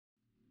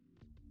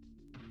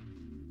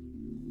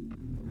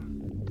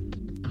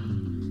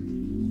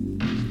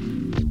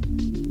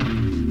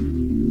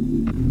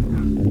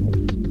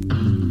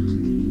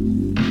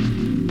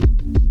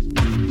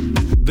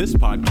This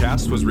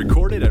podcast was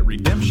recorded at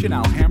Redemption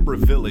Alhambra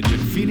Village in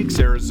Phoenix,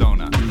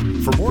 Arizona.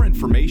 For more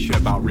information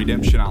about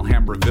Redemption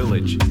Alhambra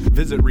Village,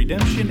 visit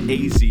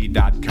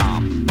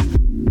redemptionaz.com.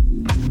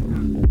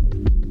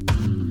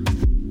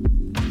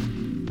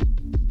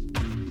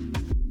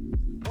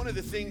 One of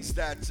the things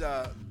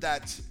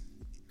that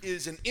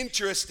is an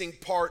interesting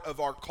part of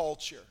our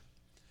culture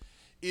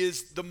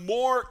is the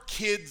more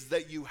kids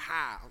that you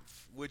have,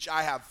 which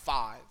I have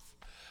 5,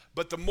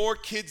 but the more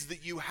kids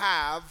that you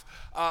have,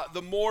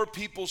 the more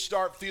people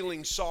start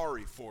feeling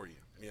sorry for you,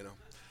 you know.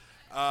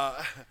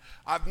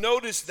 I've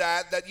noticed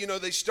that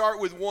they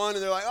start with 1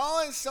 and they're like,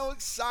 oh, it's so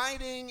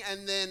exciting.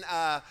 And then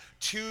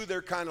 2,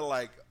 they're kind of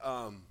like,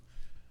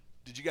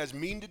 did you guys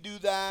mean to do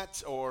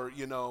that? Or,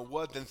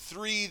 what? Then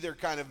 3, they're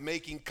kind of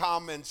making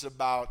comments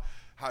about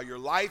how your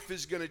life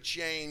is going to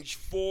change.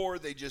 4,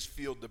 they just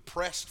feel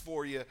depressed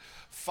for you.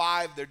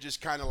 5, they're just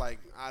kind of like,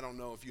 I don't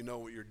know if you know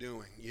what you're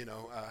doing.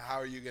 How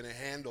are you going to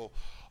handle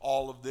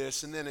all of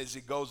this? And then as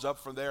it goes up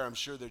from there, I'm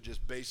sure they're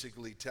just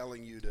basically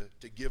telling you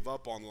to give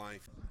up on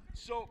life.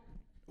 So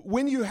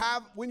when you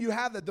have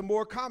that, the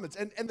more comments,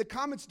 and the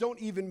comments don't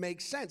even make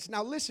sense.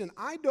 Now listen,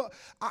 I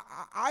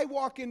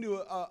walk into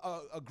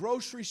a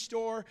grocery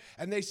store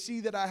and they see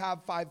that I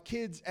have 5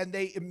 kids and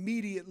they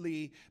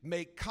immediately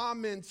make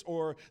comments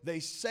or they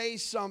say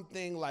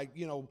something like,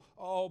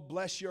 oh,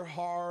 bless your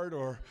heart,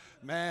 or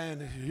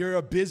man, you're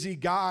a busy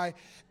guy.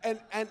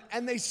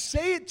 And they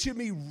say it to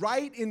me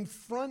right in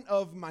front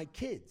of my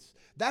kids.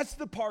 That's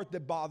the part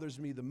that bothers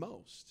me the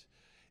most,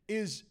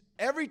 is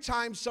every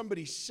time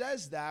somebody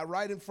says that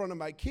right in front of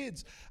my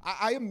kids,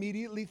 I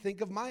immediately think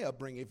of my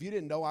upbringing. If you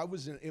didn't know, I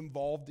was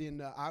involved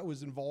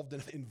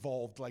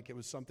like it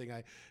was something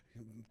I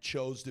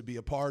chose to be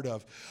a part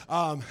of.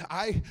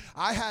 I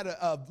had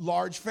a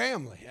large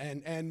family,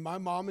 and my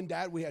mom and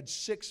dad, we had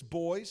 6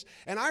 boys,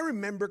 and I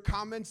remember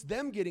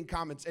them getting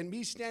comments, and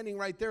me standing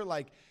right there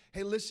like,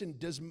 hey, listen,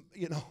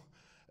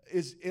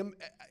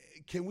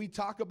 can we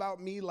talk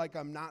about me like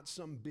I'm not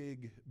some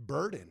big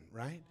burden,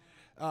 right?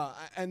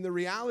 And the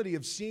reality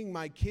of seeing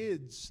my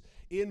kids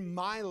in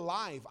my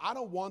life, I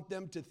don't want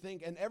them to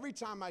think, and every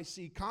time I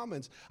see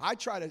comments, I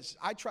try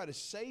to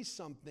say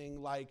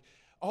something like,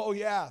 oh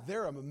yeah,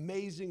 they're an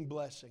amazing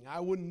blessing.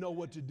 I wouldn't know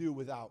what to do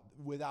without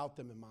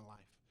them in my life.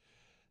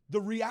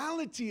 The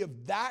reality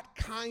of that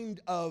kind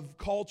of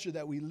culture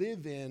that we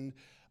live in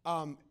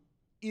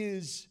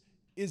is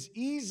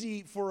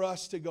easy for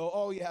us to go,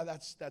 oh yeah,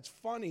 that's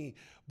funny.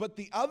 But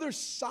the other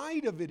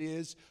side of it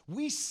is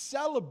we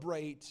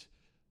celebrate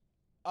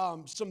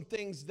some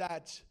things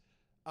that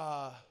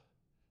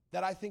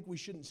I think we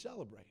shouldn't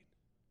celebrate.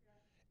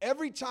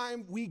 Every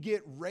time we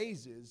get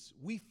raises,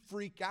 we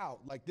freak out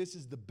like this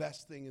is the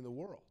best thing in the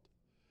world.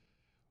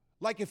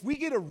 Like if we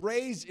get a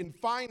raise in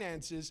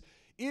finances,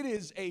 it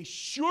is a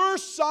sure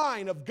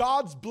sign of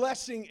God's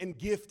blessing and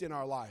gift in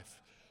our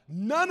life.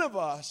 None of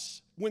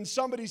us, when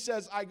somebody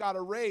says, I got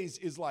a raise,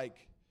 is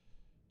like,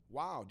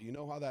 wow, do you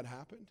know how that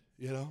happened?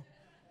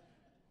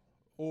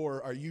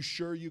 Or are you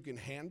sure you can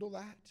handle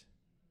that?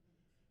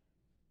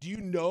 Do you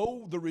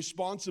know the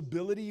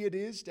responsibility it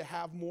is to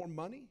have more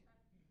money?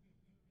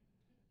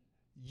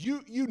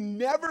 You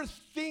never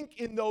think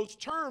in those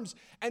terms,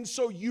 and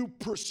so you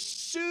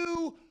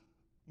pursue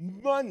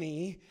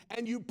money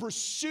and you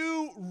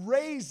pursue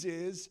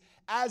raises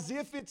as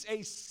if it's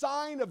a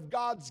sign of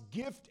God's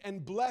gift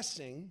and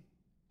blessing,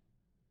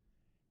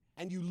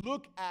 and you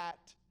look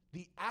at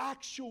the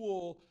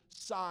actual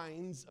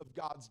signs of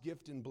God's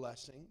gift and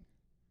blessing,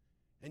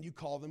 and you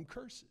call them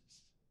curses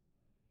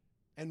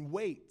and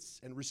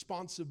weights and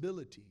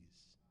responsibilities.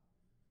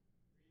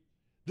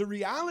 The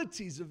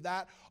realities of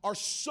that are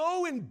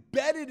so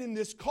embedded in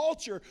this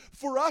culture,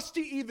 for us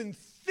to even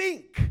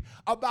think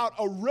about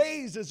a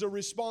raise as a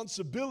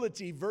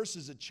responsibility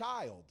versus a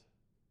child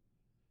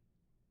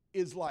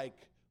is like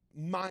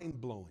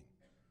mind-blowing.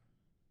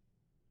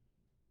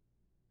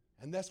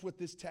 And that's what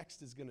this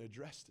text is going to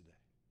address today.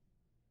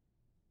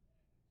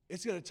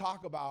 It's going to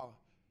talk about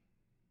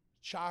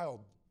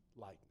childlikeness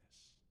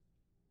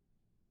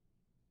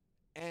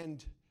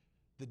and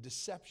the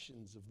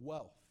deceptions of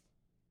wealth.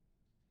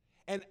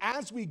 And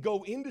as we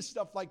go into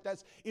stuff like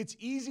that, it's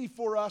easy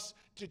for us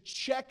to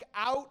check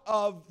out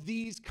of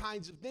these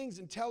kinds of things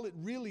until it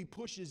really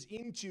pushes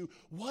into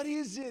what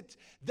is it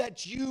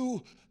that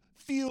you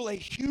feel a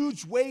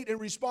huge weight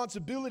and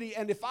responsibility.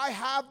 And if I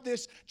have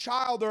this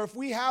child, or if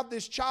we have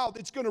this child,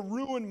 it's going to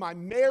ruin my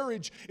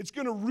marriage. It's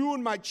going to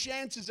ruin my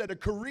chances at a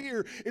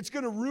career. It's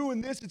going to ruin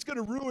this. It's going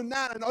to ruin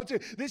that. And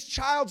this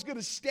child's going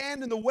to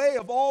stand in the way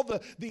of all the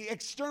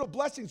external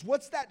blessings.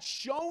 What's that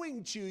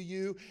showing to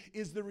you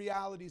is the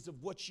realities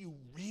of what you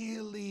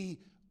really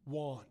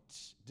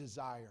want,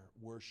 desire,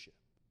 worship,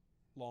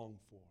 long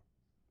for.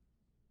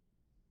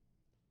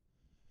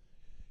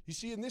 You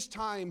see, in this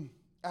time,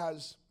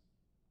 as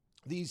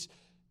these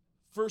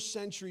first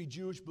century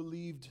Jewish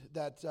believed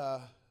that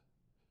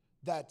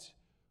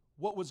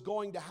what was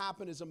going to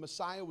happen is a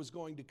Messiah was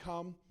going to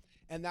come,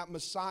 and that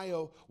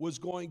Messiah was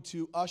going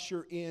to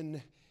usher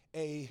in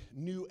a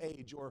new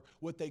age, or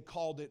what they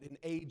called it, an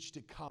age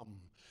to come.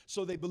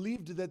 So they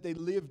believed that they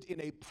lived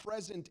in a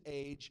present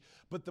age,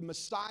 but the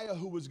Messiah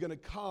who was going to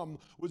come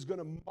was going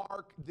to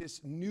mark this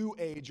new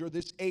age, or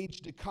this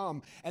age to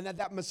come, and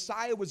that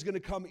Messiah was going to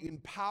come in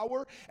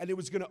power, and he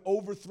was going to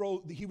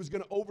overthrow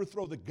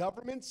the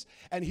governments,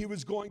 and he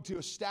was going to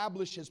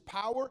establish his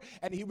power,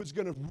 and he was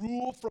going to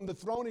rule from the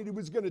throne, and he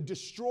was going to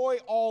destroy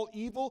all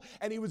evil,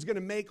 and he was going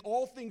to make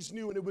all things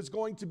new, and it was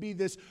going to be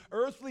this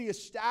earthly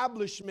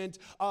establishment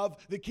of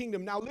the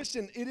kingdom. Now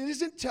listen, it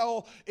isn't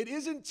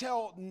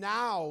till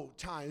now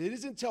time. It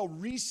isn't until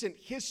recent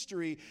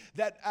history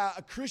that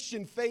a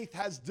Christian faith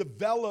has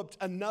developed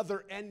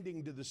another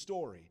ending to the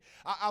story.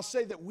 I'll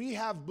say that we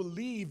have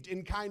believed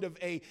in kind of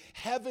a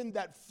heaven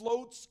that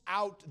floats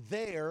out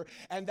there,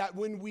 and that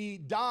when we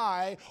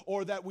die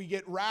or that we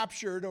get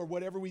raptured or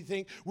whatever we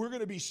think, we're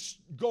going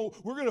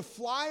to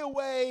fly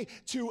away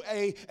to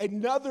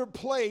another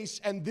place,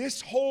 and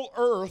this whole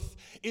earth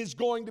is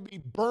going to be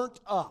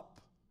burnt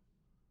up.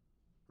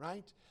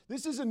 Right?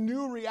 This is a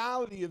new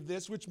reality of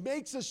this, which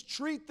makes us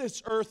treat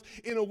this earth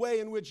in a way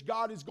in which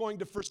God is going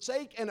to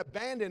forsake and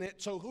abandon it,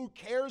 so who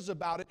cares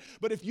about it?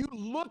 But if you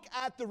look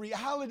at the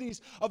realities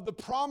of the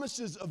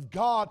promises of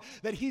God,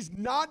 that he's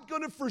not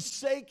going to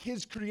forsake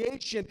his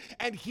creation,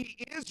 and he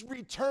is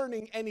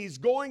returning, and he's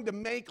going to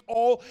make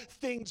all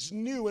things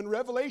new. And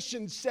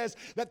Revelation says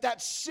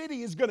that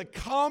city is going to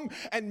come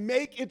and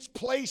make its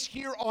place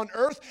here on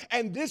earth,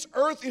 and this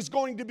earth is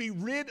going to be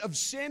rid of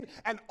sin,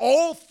 and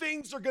all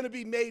things are going to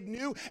be made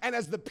new. And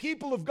as the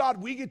people of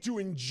God, we get to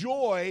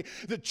enjoy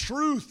the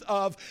truth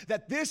of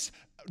that this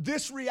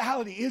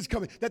reality is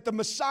coming, that the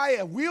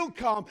Messiah will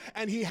come,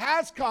 and he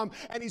has come,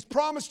 and he's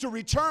promised to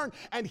return,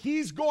 and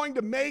he's going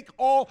to make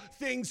all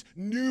things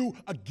new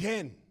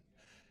again.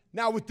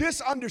 Now, with this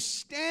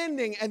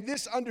understanding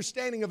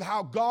of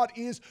how God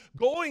is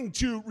going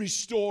to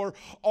restore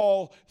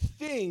all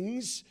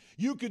things,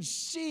 you could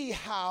see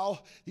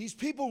how these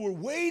people were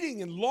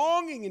waiting and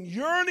longing and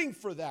yearning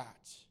for that.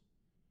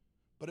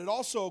 But it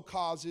also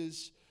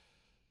causes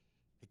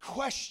a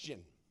question.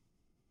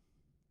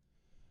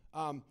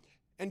 And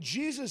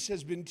Jesus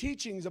has been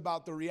teaching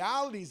about the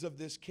realities of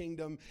this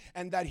kingdom,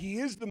 and that he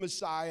is the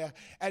Messiah,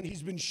 and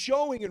he's been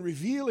showing and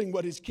revealing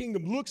what his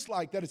kingdom looks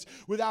like, that it's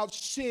without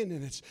sin,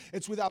 and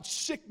it's without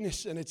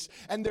sickness,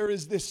 and there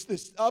is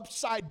this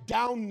upside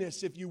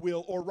downness, if you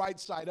will, or right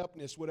side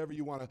upness, whatever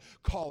you want to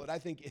call it. I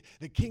think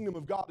the kingdom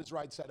of God is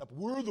right side up.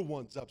 We're the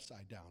ones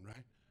upside down,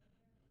 right?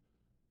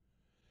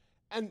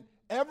 And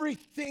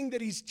everything that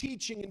he's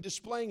teaching and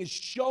displaying is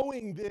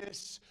showing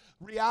this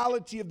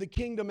reality of the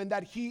kingdom, and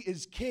that he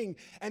is king.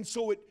 And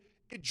so it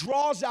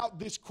draws out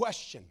this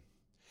question.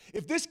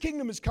 If this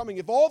kingdom is coming,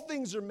 if all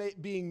things are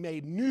being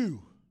made new,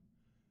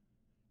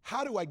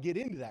 how do I get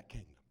into that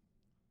kingdom?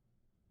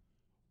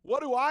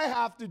 What do I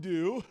have to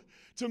do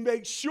to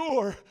make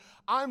sure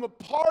I'm a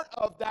part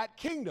of that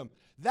kingdom?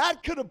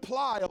 That could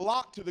apply a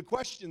lot to the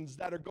questions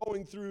that are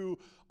going through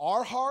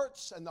our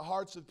hearts and the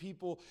hearts of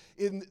people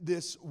in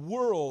this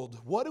world.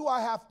 What do I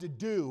have to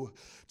do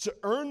to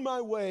earn my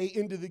way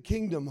into the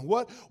kingdom?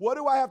 What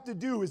do I have to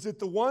do? Is it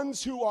the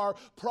ones who are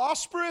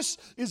prosperous?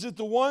 Is it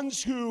the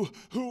ones who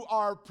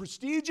are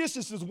prestigious?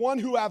 Is it the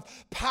ones who have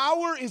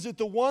power? Is it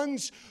the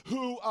ones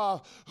who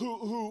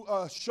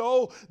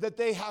show that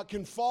they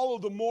can follow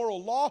the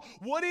moral law?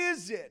 What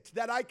is it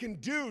that I can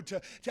do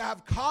to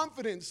have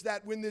confidence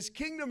that when this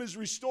kingdom is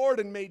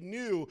restored and made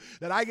new,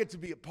 that I get to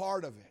be a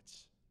part of it?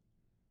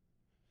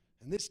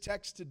 And this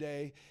text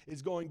today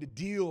is going to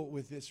deal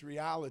with this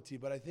reality,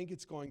 but I think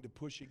it's going to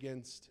push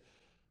against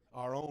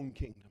our own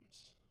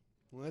kingdoms.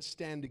 Well, let's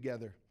stand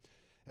together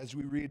as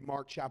we read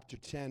Mark chapter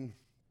 10,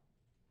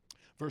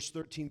 verse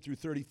 13 through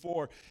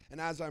 34.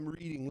 And as I'm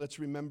reading, let's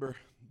remember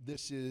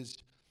this is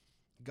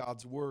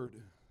God's word.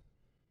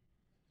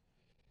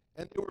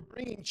 And they were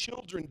bringing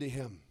children to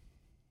him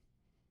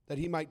that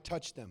he might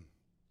touch them.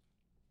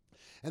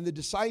 And the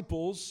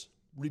disciples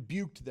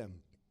rebuked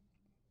them.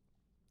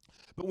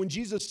 But when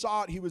Jesus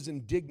saw it, he was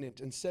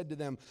indignant and said to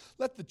them,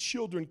 "Let the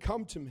children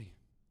come to me.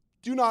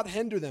 Do not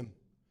hinder them,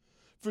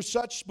 for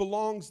such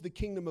belongs the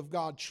kingdom of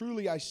God.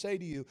 Truly I say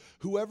to you,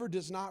 whoever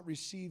does not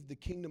receive the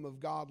kingdom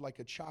of God like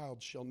a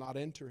child shall not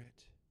enter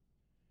it."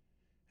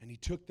 And he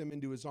took them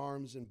into his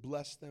arms and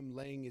blessed them,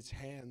 laying his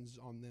hands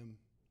on them.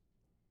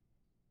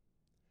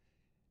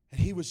 And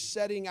he was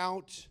setting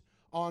out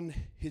on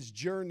his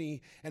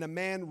journey, and a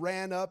man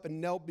ran up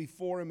and knelt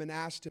before him and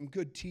asked him,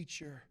 "Good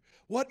teacher,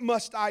 what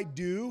must I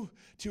do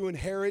to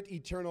inherit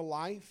eternal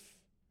life?"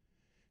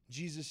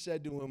 Jesus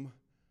said to him,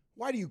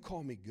 "Why do you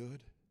call me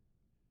good?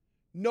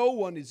 No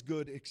one is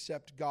good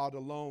except God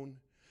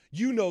alone.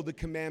 You know the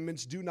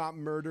commandments: do not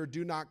murder,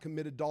 do not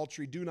commit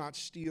adultery, do not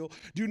steal,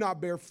 do not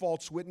bear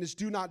false witness,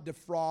 do not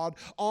defraud,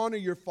 honor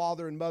your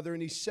father and mother."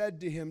 And he said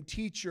to him,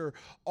 "Teacher,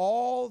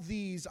 all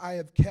these I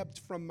have kept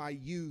from my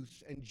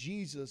youth." And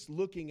Jesus,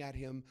 looking at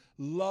him,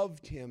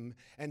 loved him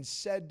and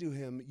said to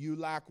him, "You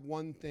lack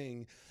one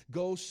thing.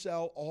 Go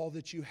sell all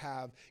that you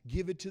have,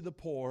 give it to the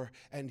poor,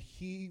 and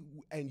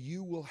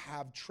you will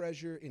have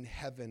treasure in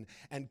heaven,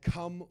 and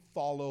come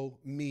follow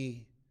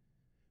me."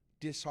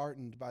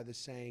 disheartened by the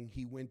saying,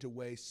 he went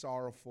away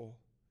sorrowful,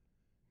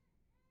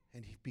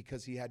 and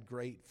because he had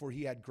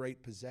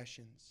great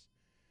possessions.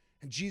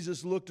 And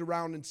Jesus looked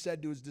around and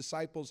said to his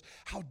disciples,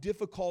 how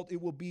difficult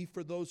it will be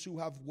for those who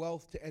have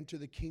wealth to enter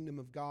the kingdom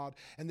of God.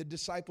 And the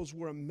disciples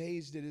were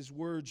amazed at his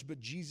words, but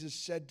Jesus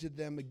said to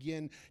them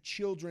again,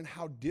 children,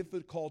 how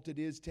difficult it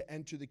is to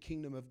enter the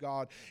kingdom of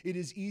God. It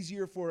is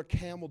easier for a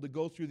camel to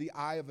go through the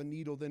eye of a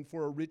needle than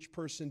for a rich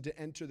person to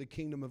enter the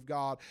kingdom of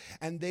God.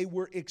 And they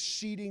were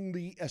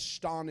exceedingly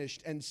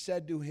astonished and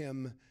said to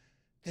him,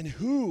 then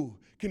who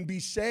can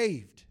be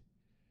saved?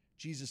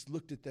 Jesus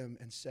looked at them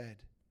and said,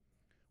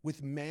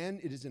 with man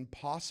it is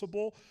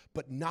impossible,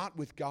 but not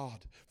with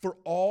God. For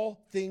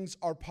all things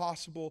are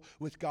possible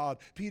with God.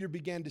 Peter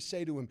began to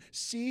say to him,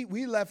 see,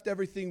 we left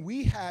everything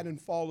we had and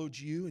followed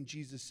you. And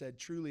Jesus said,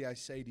 truly I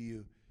say to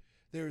you,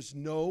 there is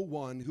no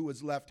one who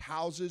has left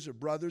houses or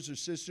brothers or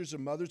sisters or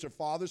mothers or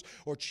fathers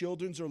or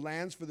children or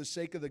lands for the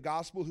sake of the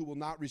gospel who will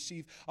not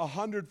receive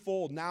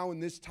 100-fold now in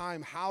this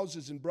time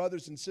houses and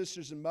brothers and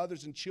sisters and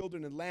mothers and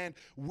children and land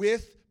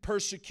with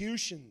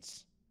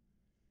persecutions.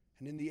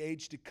 And in the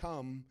age to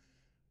come,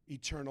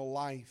 eternal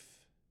life.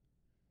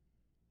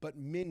 But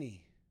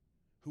many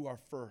who are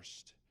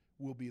first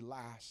will be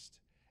last,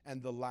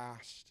 and the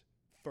last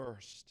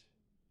first.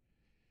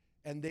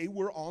 And they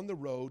were on the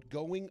road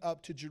going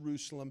up to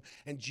Jerusalem,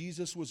 and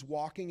Jesus was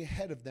walking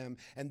ahead of them,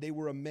 and they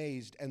were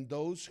amazed, and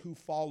those who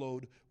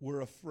followed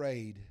were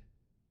afraid.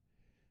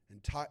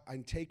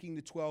 And taking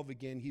the 12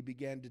 again, he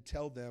began to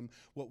tell them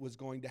what was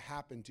going to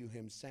happen to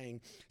him,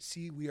 saying,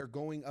 see, we are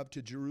going up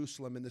to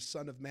Jerusalem, and the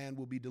Son of Man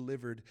will be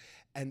delivered,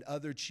 and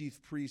other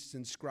chief priests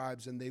and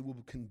scribes, and they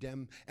will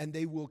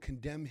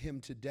condemn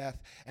him to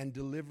death and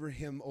deliver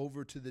him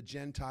over to the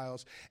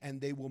Gentiles,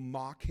 and they will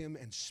mock him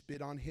and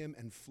spit on him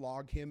and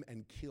flog him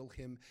and kill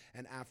him,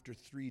 and after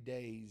 3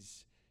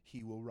 days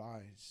he will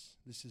rise.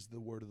 This is the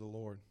word of the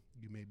Lord.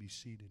 You may be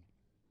seated.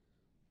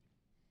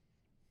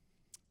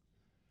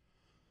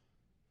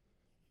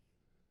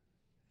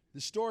 The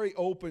story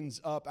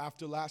opens up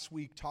after last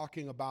week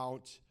talking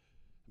about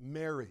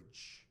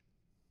marriage,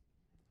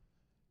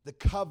 the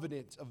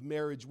covenant of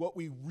marriage. What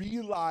we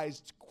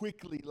realized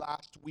quickly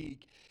last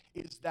week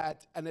is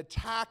that an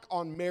attack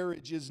on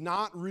marriage is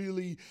not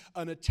really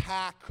an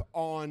attack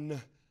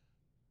on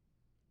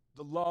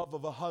the love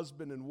of a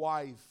husband and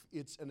wife.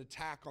 It's an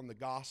attack on the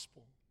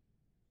gospel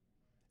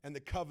and the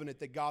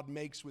covenant that God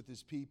makes with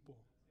his people.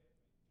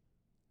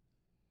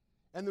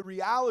 And the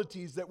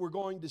realities that we're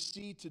going to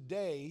see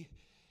today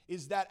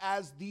is that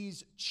as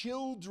these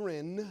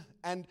children,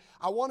 and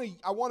I want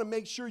to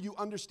make sure you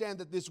understand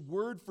that this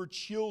word for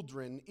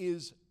children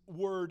is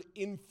word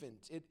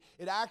infant.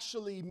 It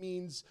actually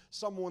means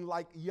someone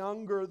like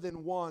younger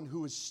than one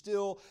who is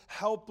still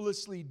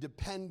helplessly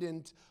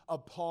dependent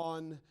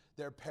upon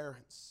their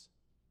parents.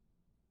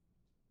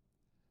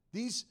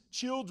 These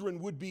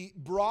children would be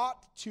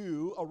brought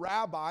to a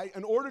rabbi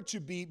in order to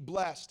be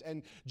blessed.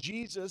 And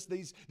Jesus,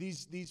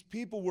 these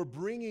people were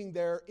bringing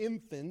their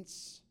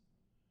infants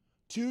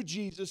to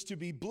Jesus to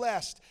be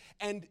blessed.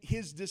 And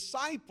his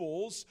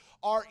disciples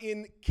are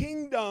in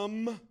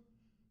kingdom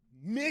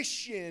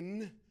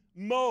mission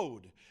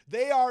mode.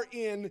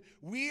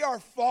 We are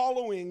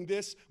following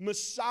this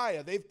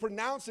Messiah. They've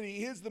pronounced that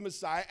he is the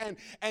Messiah,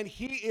 and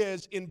he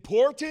is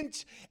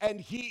important, and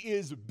he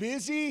is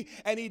busy,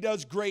 and he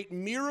does great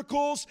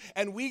miracles,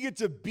 and we get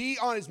to be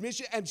on his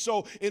mission. And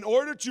so in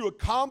order to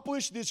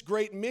accomplish this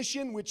great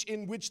mission,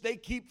 in which they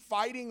keep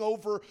fighting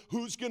over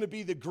who's going to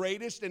be the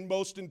greatest and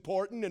most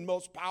important and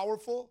most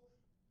powerful,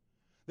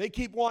 they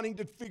keep wanting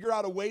to figure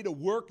out a way to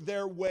work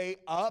their way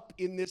up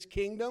in this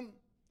kingdom.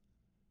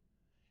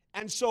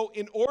 And so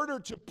in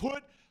order to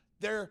put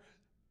their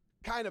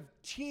kind of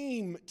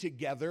team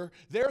together,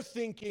 they're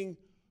thinking,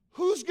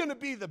 who's going to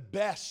be the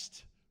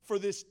best for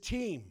this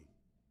team,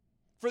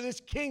 for this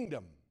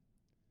kingdom?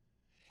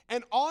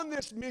 And on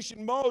this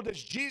mission mode,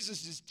 as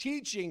Jesus is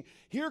teaching,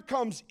 here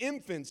comes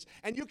infants.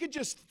 And you could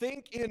just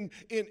think in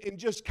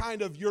just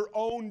kind of your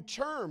own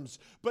terms.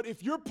 But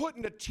if you're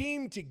putting a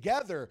team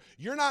together,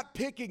 you're not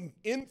picking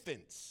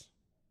infants,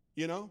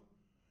 you know?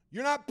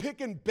 You're not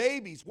picking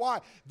babies. Why?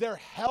 They're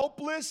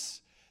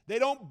helpless. They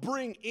don't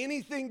bring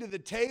anything to the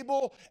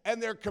table,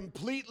 and they're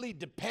completely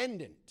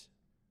dependent.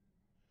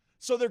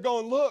 So they're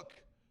going, look,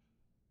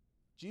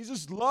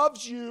 Jesus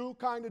loves you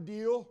kind of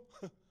deal,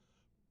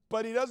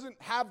 but he doesn't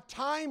have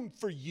time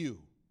for you.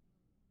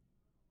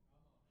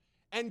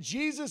 And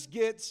Jesus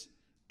gets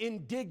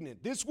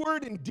indignant. This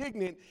word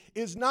indignant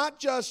is not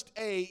just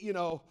a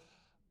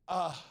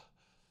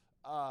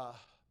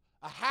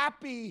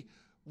happy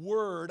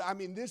word. I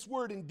mean, this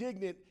word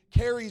indignant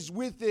carries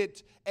with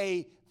it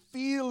a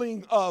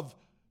feeling of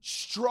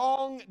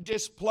strong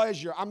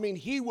displeasure. I mean,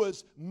 he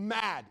was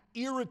mad,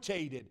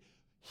 irritated,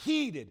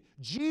 heated.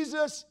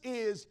 Jesus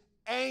is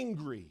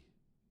angry.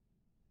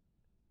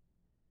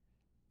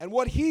 And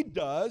what he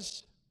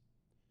does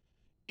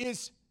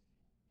is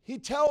he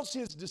tells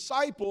his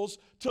disciples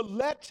to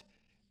let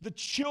the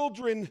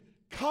children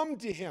come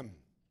to him.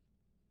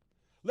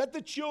 Let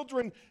the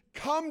children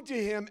come to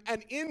him,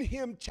 and in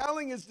him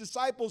telling his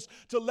disciples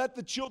to let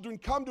the children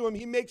come to him,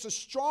 he makes a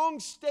strong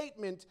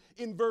statement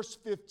in verse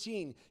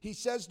 15. He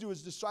says to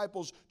his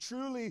disciples,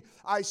 "Truly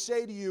I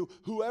say to you,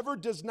 whoever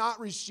does not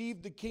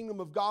receive the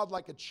kingdom of God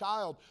like a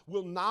child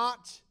will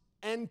not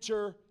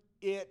enter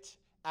it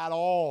at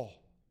all."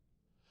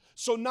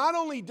 So not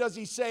only does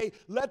he say,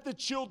 let the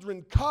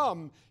children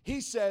come,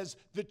 he says,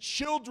 the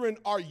children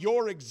are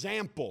your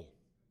example.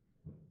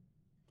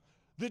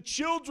 The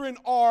children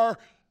are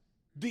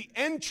the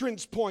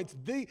entrance points.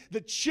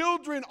 The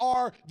children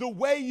are the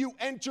way you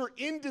enter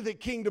into the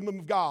kingdom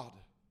of God.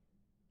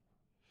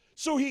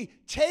 So he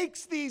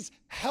takes these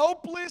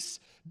helpless,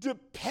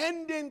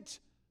 dependent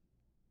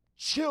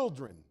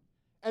children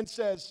and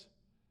says,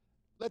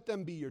 let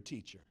them be your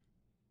teacher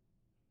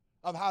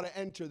of how to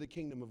enter the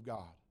kingdom of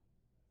God.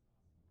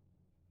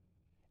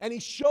 And he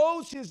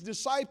shows his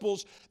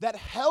disciples that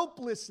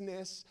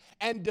helplessness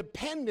and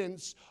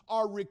dependence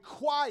are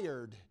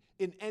required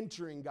in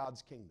entering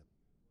God's kingdom.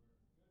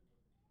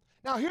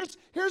 Now,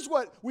 here's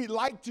what we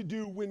like to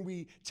do when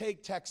we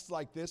take texts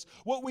like this.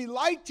 What we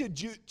like to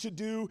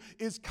do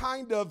is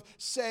kind of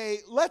say,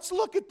 let's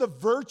look at the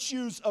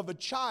virtues of a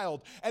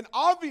child. And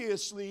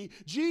obviously,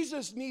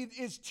 Jesus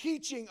is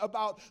teaching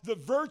about the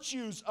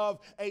virtues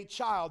of a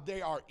child.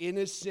 They are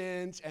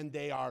innocent, and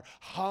they are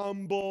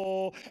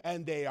humble,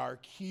 and they are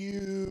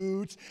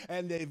cute,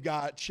 and they've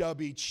got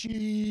chubby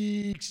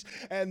cheeks,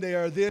 and they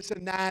are this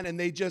and that, and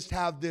they just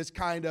have this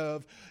kind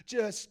of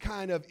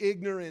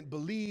ignorant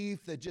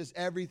belief that just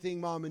everything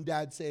mom and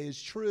dad say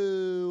is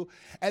true.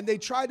 And they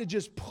try to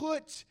just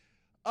put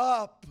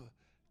up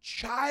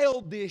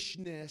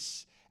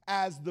childishness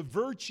as the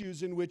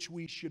virtues in which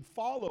we should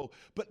follow.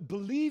 But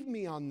believe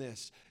me on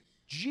this,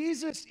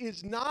 Jesus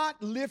is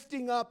not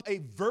lifting up a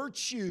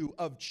virtue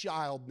of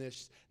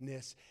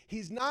childishness.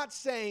 He's not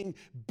saying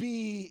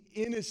be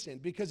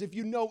innocent, because if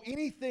you know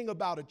anything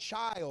about a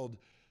child,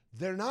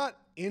 they're not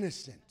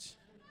innocent.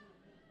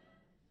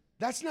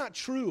 That's not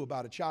true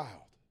about a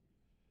child.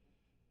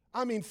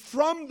 I mean,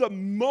 from the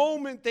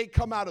moment they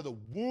come out of the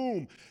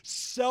womb,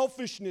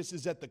 selfishness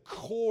is at the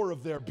core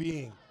of their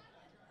being.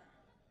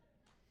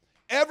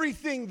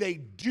 Everything they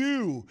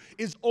do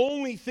is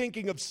only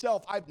thinking of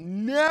self. I've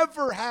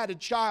never had a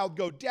child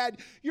go, "Dad,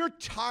 you're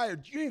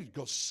tired. You need to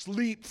go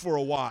sleep for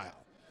a while."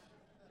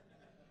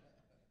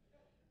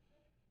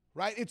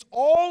 Right? It's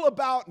all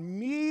about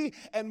me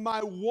and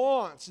my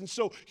wants. And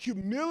so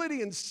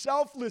humility and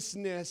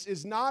selflessness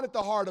is not at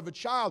the heart of a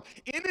child.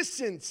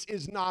 Innocence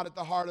is not at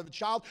the heart of a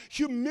child.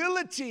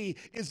 Humility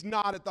is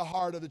not at the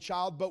heart of the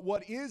child. But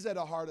what is at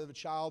the heart of a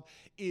child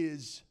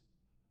is,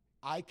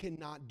 I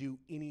cannot do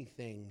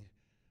anything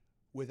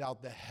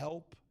without the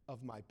help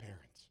of my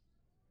parents.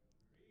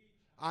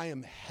 I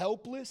am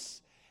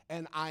helpless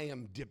and I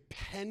am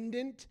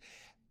dependent.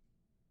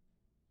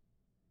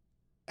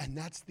 And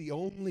that's the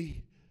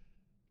only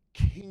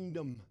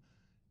kingdom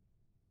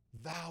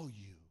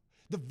value.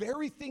 The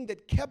very thing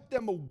that kept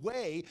them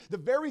away, the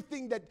very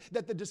thing that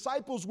the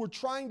disciples were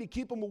trying to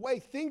keep them away.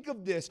 Think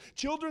of this.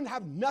 Children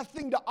have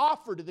nothing to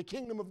offer to the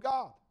kingdom of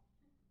God.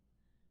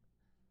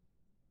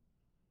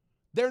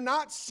 They're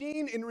not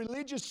seen in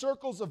religious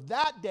circles of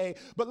that day,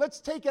 but let's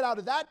take it out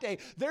of that day.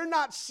 They're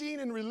not seen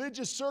in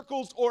religious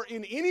circles or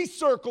in any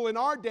circle in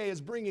our day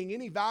as bringing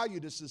any value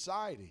to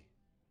society.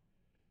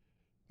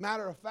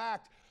 Matter of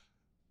fact,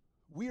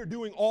 we are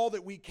doing all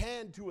that we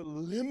can to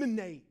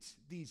eliminate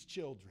these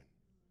children,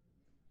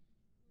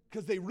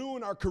 because they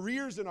ruin our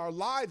careers and our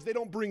lives. They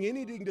don't bring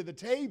anything to the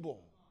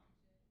table.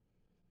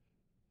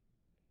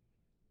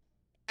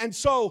 And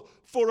so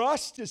for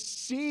us to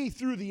see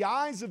through the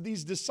eyes of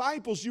these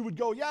disciples, you would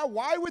go, yeah,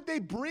 why would they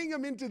bring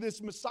them into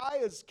this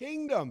Messiah's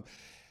kingdom?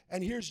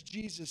 And here's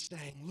Jesus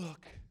saying,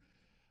 look,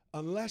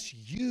 unless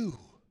you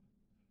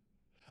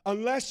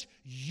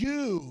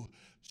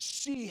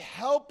see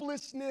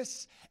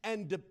helplessness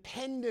and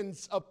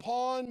dependence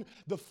upon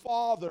the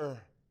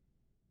Father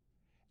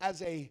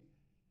as a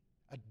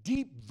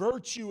deep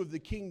virtue of the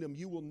kingdom,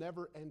 you will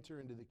never enter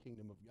into the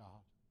kingdom of God.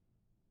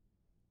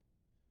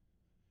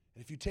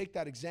 And if you take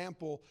that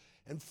example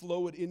and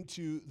flow it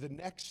into the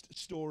next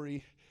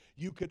story,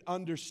 you could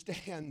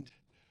understand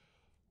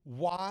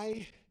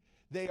why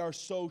they are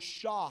so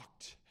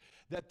shocked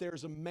that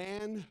there's a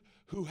man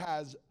who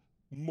has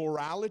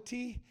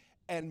morality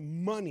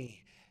and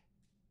money,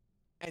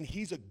 and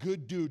he's a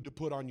good dude to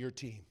put on your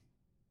team.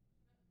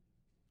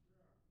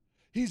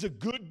 He's a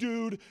good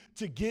dude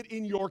to get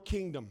in your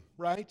kingdom,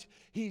 right?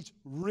 He's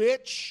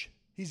rich,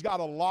 he's got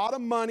a lot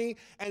of money,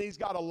 and he's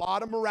got a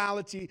lot of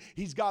morality.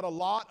 He's got a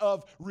lot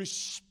of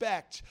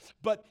respect.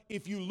 But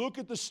if you look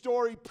at the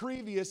story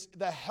previous,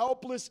 the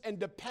helpless and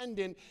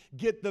dependent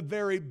get the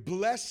very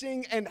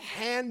blessing and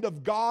hand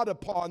of God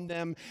upon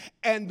them,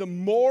 and the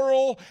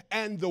moral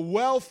and the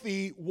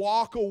wealthy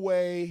walk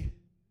away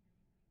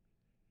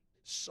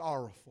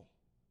sorrowful.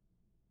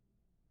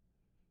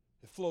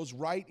 It flows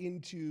right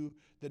into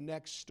the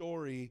next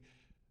story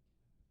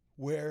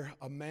where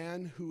a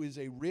man who is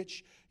a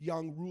rich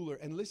young ruler,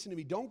 and listen to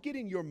me, don't get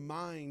in your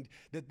mind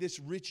that this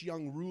rich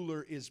young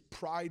ruler is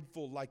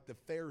prideful like the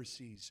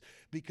Pharisees,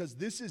 because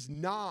this is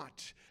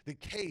not the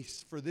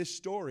case for this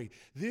story.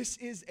 This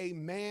is a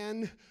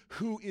man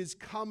who is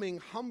coming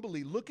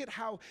humbly. Look at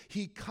how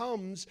he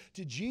comes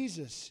to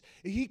Jesus.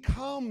 He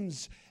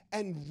comes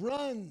and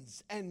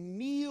runs and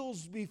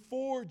kneels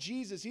before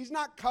Jesus. He's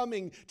not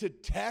coming to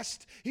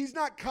test. He's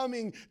not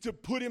coming to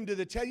put him to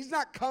the test. He's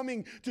not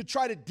coming to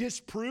try to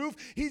disprove.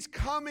 He's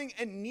coming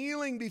and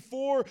kneeling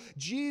before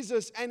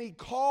Jesus, and he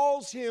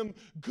calls him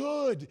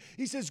good.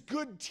 He says,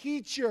 "Good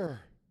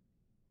teacher."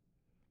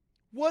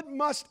 What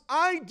must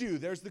I do?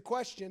 There's the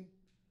question.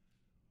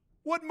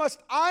 What must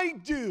I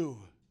do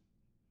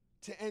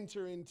to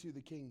enter into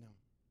the kingdom?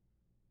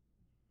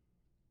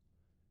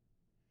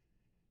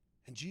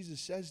 And Jesus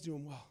says to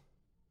him, "Well,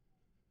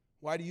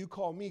 why do you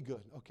call me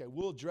good?" Okay,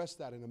 we'll address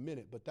that in a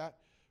minute, but that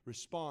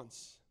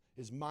response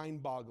is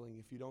mind-boggling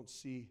if you don't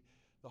see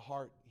the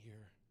heart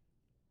here.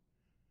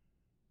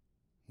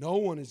 No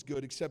one is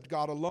good except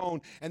God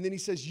alone. And then he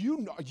says,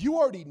 you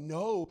already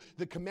know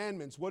the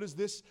commandments. What is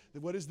this?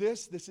 What is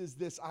this? This is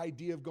this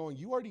idea of going,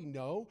 you already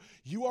know.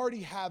 You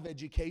already have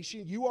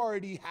education. You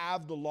already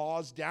have the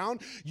laws down.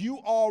 You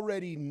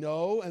already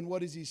know. And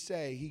what does he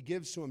say? He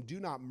gives to him, do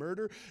not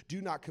murder,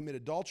 do not commit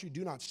adultery,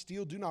 do not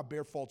steal, do not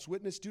bear false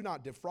witness, do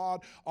not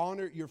defraud,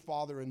 honor your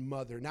father and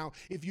mother. Now,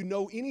 if you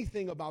know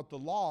anything about the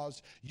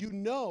laws, you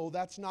know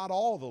that's not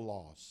all the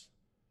laws.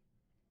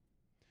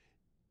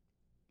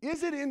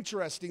 Is it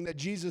interesting that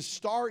Jesus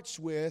starts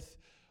with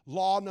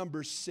law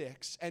number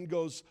 6 and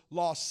goes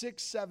law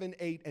 6, 7,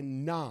 8,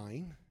 and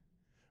 9,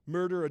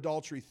 murder,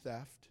 adultery,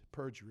 theft,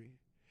 perjury.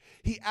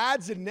 He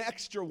adds an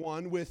extra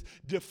one with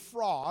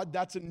defraud.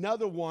 That's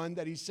another one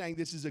that he's saying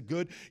this is a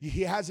good.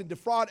 He hasn't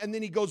defraud. And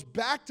then he goes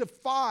back to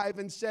 5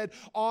 and said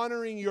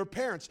honoring your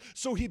parents.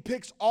 So he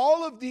picks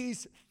all of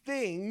these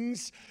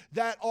things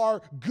that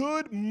are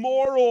good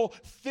moral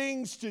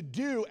things to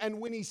do. And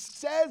when he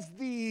says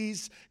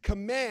these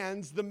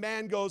commands, the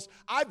man goes,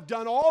 I've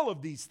done all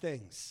of these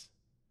things.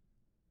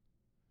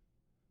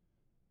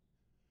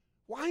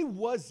 Why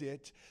was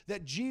it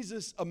that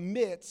Jesus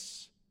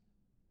omits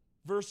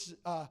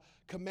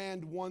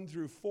command 1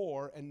 through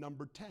 4 and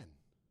number 10?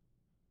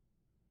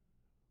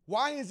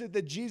 Why is it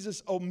that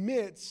Jesus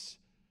omits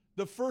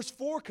the first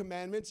 4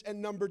 commandments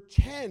and number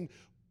 10?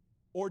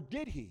 Or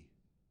did he?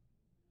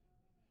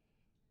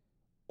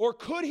 Or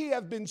could he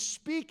have been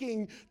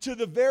speaking to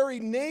the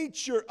very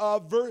nature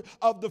of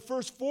the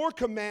first 4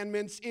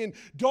 commandments in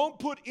don't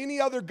put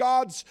any other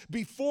gods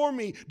before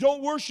me,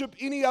 don't worship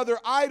any other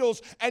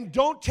idols, and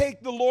don't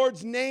take the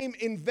Lord's name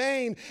in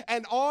vain,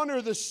 and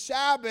honor the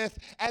Sabbath,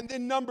 and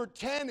then number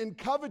 10 in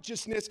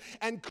covetousness?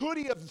 And could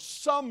he have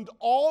summed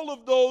all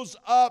of those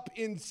up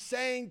in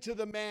saying to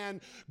the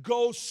man,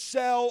 go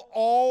sell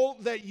all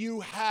that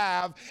you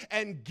have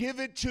and give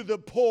it to the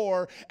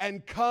poor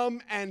and come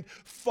and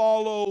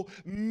follow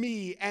me?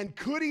 And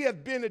could he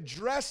have been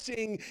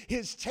addressing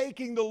his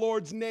taking the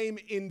Lord's name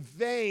in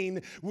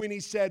vain when he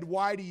said,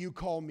 why do you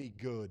call me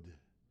good?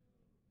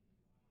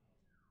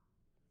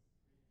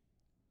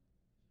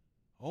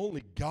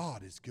 Only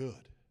God is good.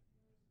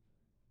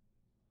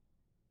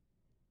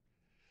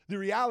 The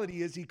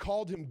reality is he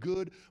called him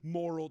good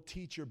moral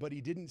teacher, but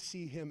he didn't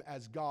see him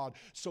as God.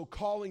 So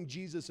calling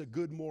Jesus a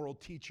good moral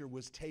teacher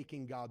was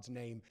taking God's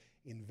name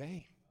in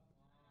vain.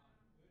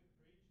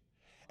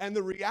 And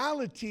the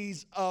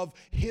realities of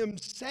him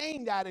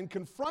saying that and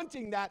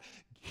confronting that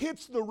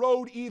hits the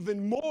road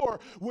even more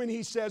when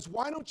he says,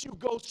 why don't you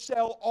go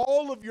sell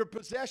all of your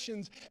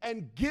possessions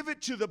and give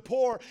it to the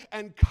poor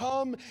and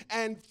come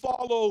and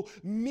follow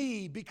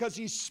me? Because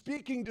he's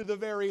speaking to the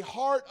very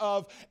heart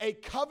of a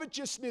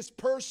covetousness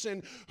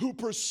person who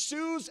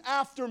pursues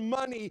after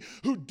money,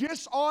 who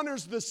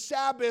dishonors the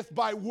Sabbath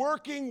by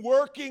working,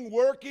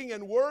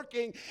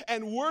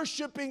 and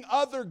worshiping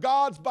other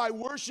gods by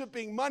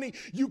worshiping money.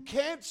 You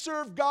can't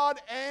serve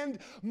God and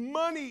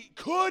money.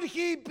 Could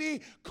he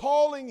be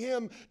calling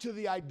him to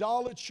the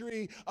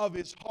idolatry of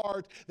his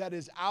heart that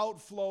is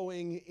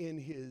outflowing in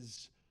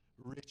his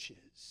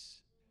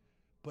riches,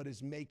 but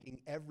is making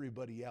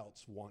everybody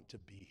else want to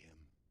be him,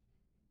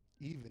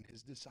 even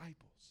his disciples?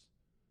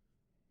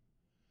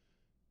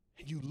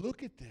 And you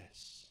look at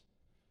this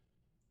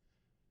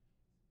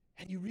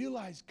and you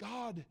realize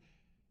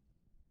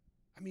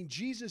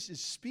Jesus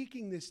is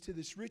speaking this to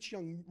this rich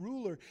young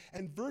ruler,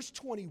 and verse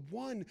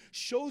 21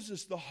 shows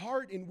us the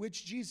heart in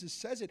which Jesus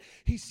says it.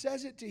 He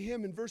says it to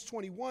him in verse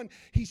 21.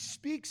 He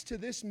speaks to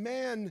this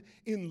man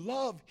in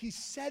love. He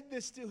said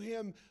this to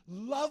him,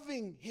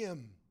 loving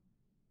him.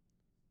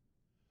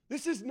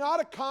 This is not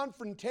a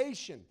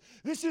confrontation.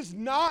 This is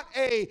not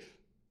a,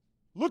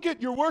 look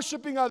at, you're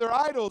worshiping other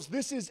idols.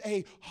 This is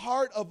a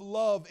heart of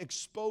love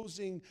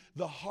exposing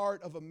the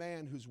heart of a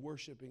man who's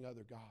worshiping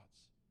other gods.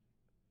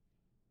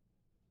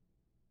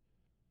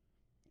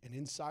 And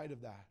inside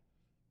of that,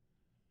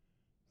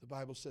 the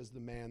Bible says the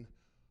man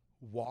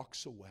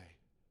walks away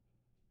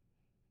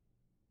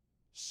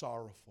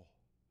sorrowful.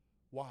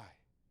 Why?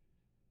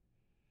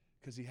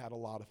 because he had a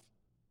lot of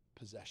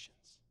possessions.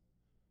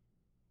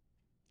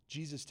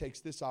 Jesus takes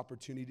this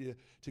opportunity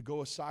to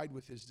go aside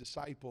with his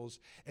disciples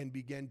and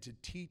begin to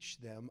teach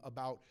them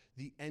about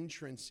the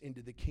entrance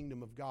into the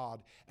kingdom of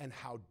God and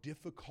how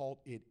difficult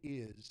it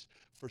is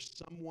for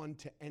someone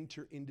to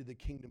enter into the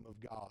kingdom of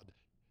God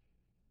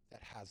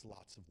that has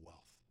lots of wealth.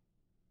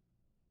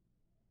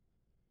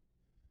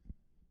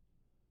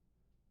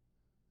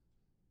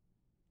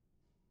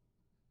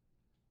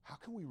 How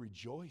can we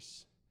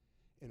rejoice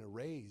in a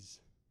raise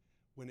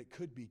when it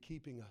could be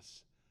keeping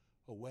us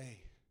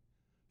away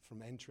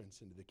from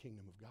entrance into the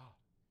kingdom of God?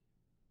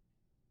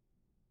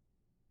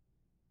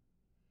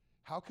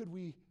 How could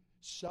we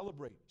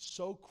celebrate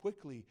so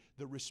quickly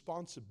the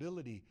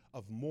responsibility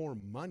of more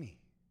money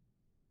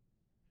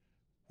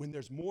when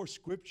there's more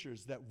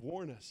scriptures that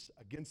warn us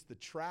against the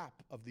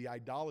trap of the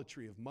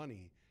idolatry of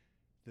money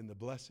than the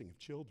blessing of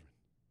children?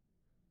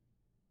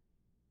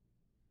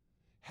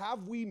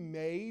 Have we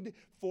made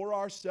for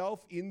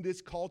ourselves in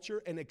this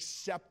culture an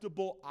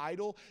acceptable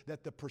idol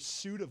that the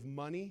pursuit of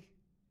money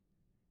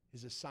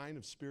is a sign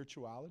of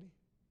spirituality?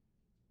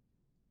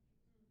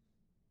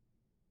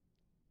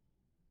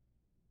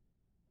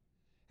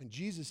 And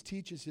Jesus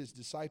teaches his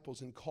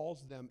disciples and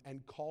calls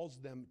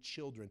them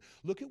children.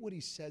 Look at what he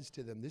says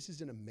to them. This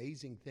is an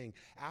amazing thing.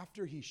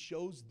 After he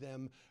shows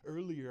them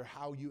earlier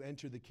how you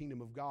enter the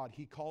kingdom of God,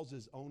 he calls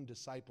his own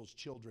disciples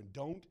children.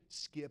 Don't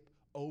skip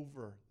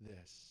over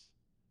this.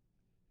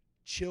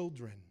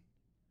 Children,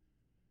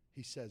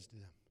 he says to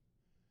them.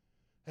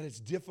 And it's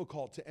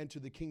difficult to enter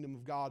the kingdom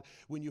of God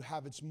when you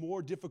have, it's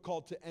more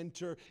difficult to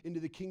enter into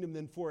the kingdom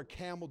than for a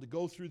camel to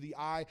go through the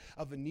eye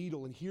of a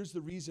needle. And here's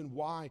the reason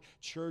why,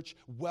 church.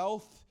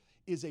 Wealth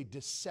is a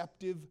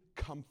deceptive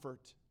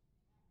comfort.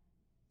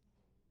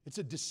 It's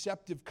a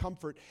deceptive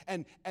comfort.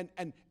 And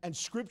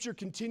Scripture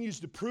continues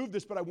to prove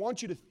this, but I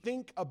want you to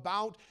think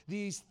about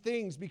these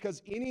things,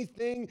 because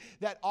anything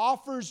that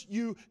offers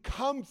you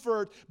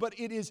comfort, but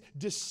it is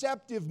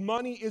deceptive,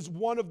 money is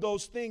one of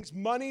those things.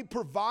 Money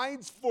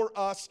provides for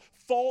us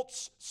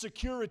false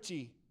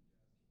security.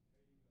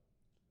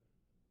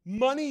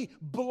 Money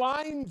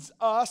blinds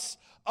us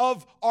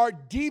of our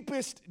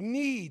deepest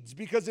needs,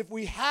 because if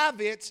we have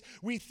it,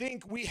 we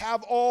think we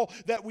have all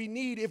that we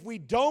need. If we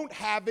don't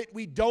have it,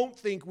 we don't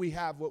think we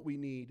have what we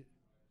need.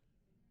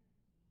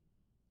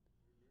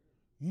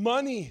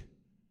 Money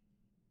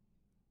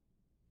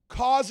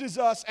causes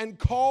us and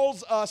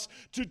calls us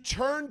to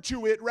turn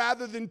to it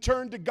rather than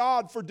turn to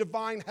God for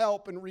divine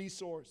help and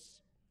resource.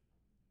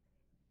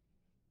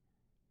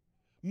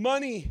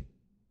 Money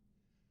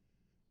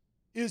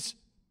is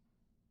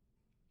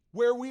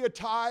where we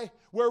tie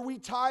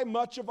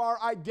much of our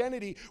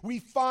identity. We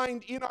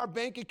find in our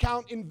bank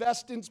account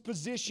investments,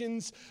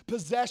 positions,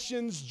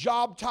 possessions,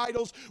 job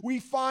titles.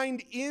 We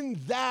find in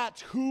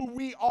that who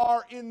we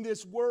are in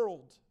this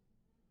world.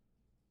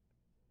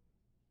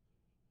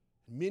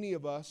 Many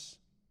of us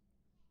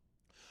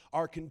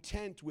are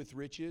content with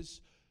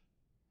riches,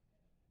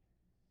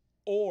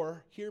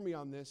 or, hear me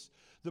on this,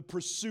 the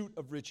pursuit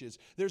of riches.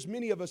 There's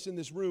many of us in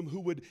this room who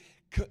would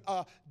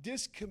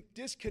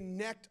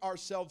disconnect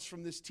ourselves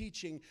from this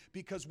teaching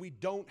because we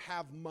don't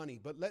have money.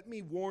 But let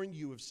me warn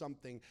you of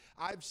something.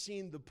 I've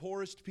seen the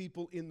poorest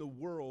people in the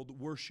world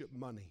worship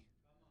money.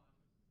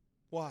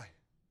 Why?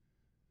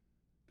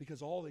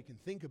 Because all they can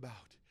think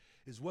about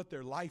is what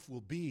their life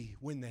will be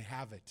when they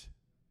have it.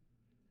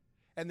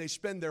 And they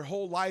spend their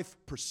whole life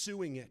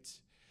pursuing it.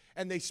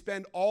 And they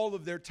spend all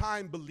of their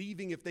time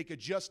believing if they could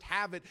just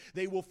have it,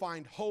 they will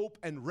find hope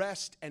and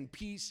rest and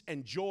peace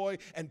and joy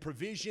and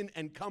provision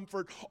and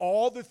comfort.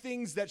 All the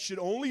things that should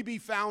only be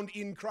found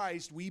in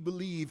Christ, we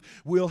believe,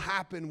 will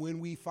happen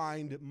when we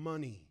find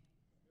money.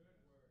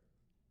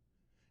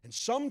 And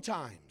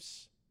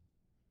sometimes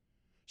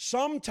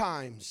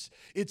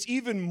it's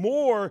even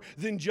more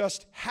than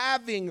just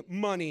having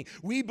money.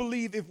 We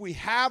believe if we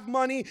have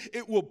money,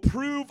 it will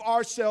prove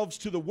ourselves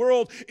to the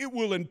world. It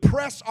will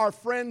impress our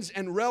friends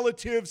and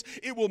relatives.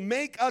 It will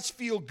make us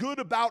feel good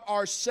about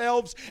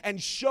ourselves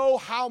and show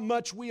how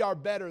much we are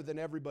better than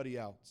everybody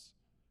else.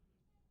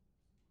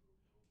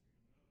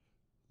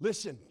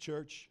 Listen,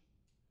 church.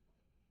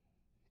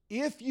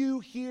 If you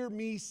hear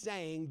me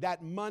saying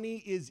that money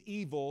is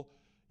evil,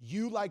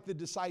 you, like the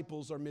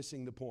disciples, are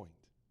missing the point.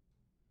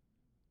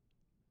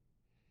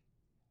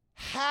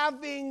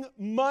 Having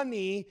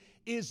money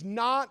is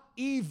not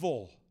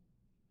evil.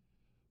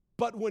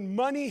 But when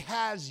money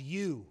has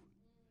you,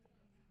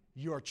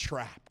 you're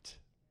trapped.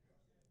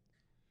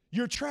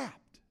 You're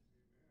trapped.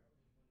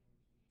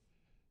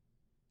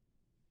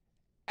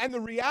 And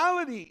the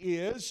reality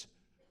is,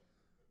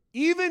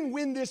 even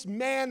when this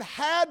man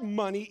had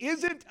money,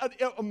 isn't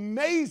it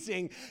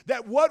amazing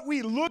that what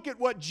we look at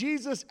what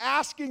Jesus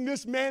asking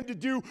this man to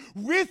do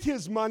with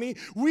his money,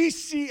 we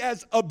see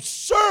as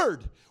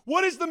absurd.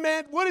 What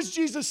is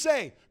Jesus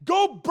saying?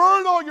 Go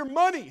burn all your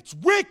money. It's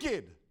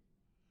wicked.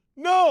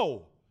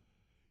 No.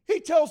 He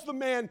tells the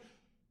man,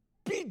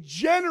 be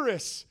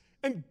generous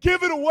and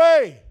give it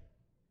away.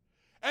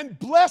 And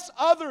bless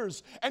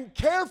others and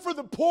care for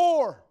the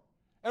poor.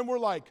 And we're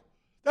like,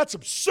 That's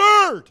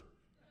absurd.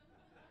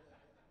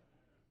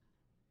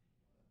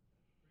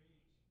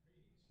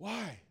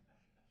 Why?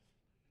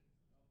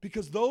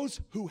 Because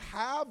those who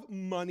have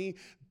money,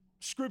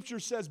 Scripture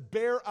says,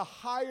 bear a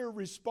higher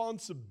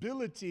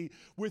responsibility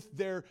with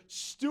their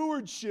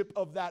stewardship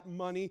of that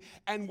money.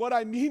 And what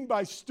I mean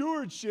by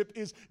stewardship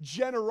is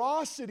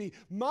generosity.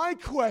 My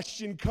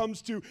question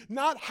comes to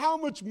not how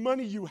much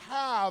money you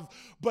have,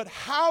 but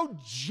how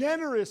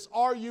generous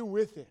are you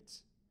with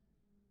it?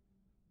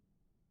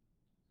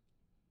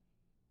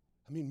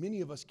 I mean,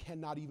 many of us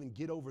cannot even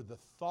get over the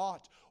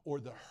thought or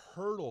the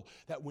hurdle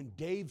that when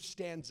Dave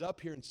stands up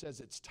here and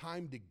says it's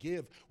time to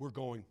give, we're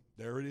going,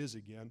 there it is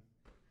again.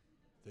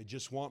 They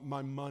just want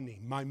my money,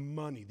 my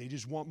money. They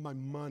just want my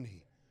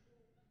money.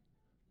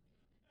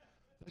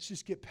 Let's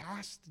just get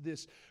past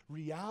this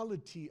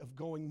reality of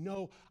going,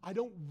 no, I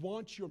don't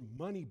want your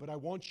money, but I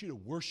want you to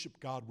worship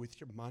God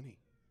with your money.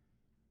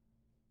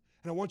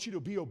 And I want you to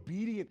be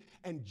obedient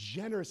and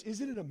generous.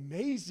 Isn't it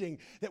amazing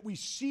that we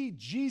see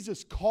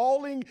Jesus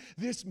calling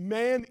this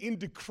man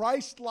into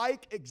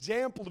Christ-like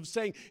example of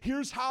saying,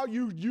 here's how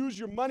you use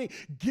your money,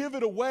 give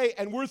it away.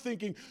 And we're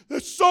thinking,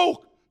 that's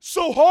so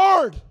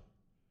hard.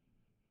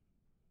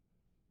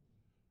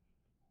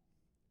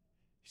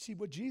 See,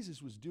 what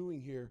Jesus was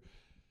doing here,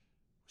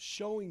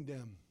 showing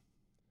them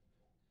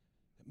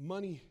that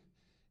money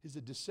is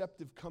a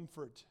deceptive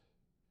comfort.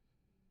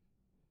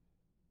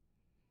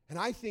 And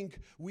I think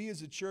we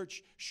as a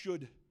church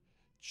should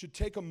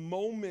take a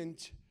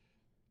moment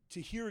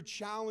to hear a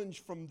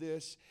challenge from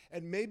this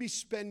and maybe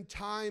spend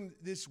time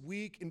this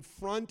week in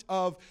front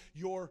of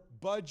your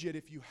budget,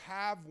 if you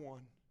have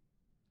one,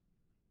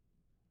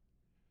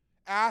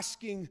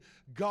 asking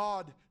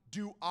God,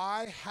 do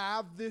I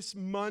have this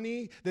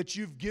money that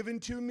you've given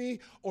to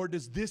me, or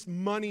does this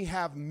money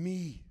have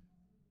me?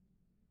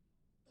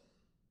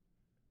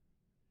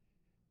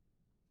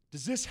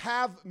 Does this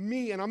have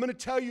me? And I'm going to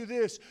tell you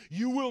this,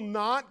 you will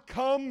not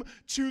come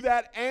to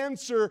that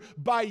answer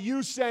by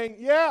you saying,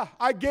 yeah,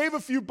 I gave a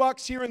few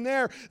bucks here and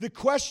there. The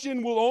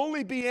question will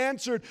only be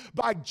answered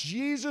by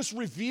Jesus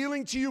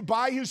revealing to you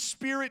by His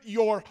Spirit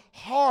your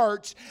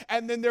heart.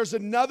 And then there's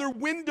another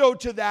window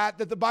to that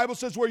the Bible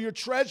says where your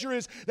treasure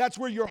is, that's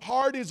where your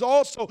heart is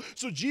also.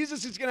 So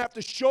Jesus is going to have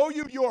to show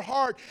you your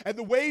heart. And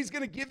the way He's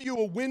going to give you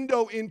a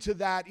window into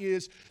that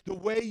is the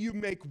way you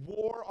make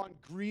war on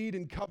greed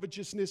and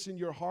covetousness in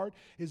your heart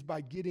is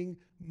by getting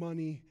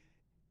money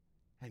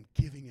and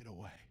giving it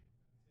away.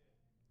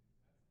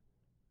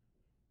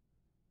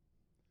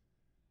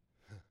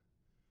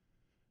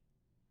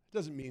 It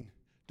doesn't mean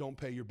don't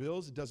pay your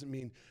bills. It doesn't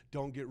mean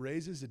don't get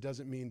raises. It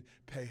doesn't mean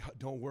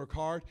don't work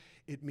hard.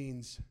 It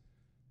means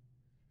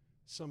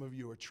some of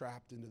you are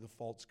trapped into the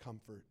false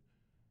comfort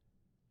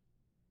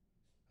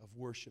of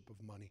worship of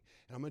money.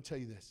 And I'm going to tell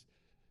you this.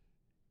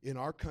 In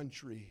our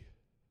country,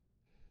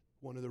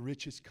 one of the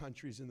richest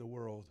countries in the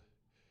world,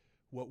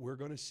 what we're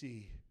going to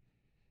see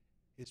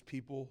is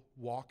people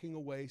walking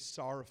away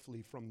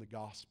sorrowfully from the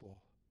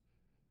gospel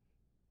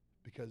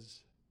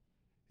because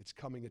it's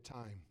coming a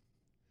time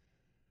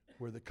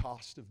where the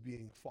cost of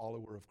being a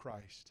follower of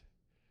Christ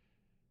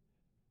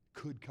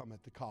could come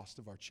at the cost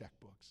of our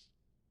checkbooks.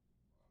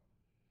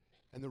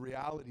 And the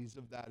realities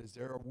of that is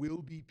there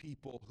will be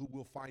people who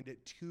will find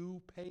it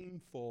too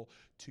painful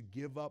to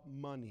give up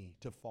money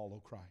to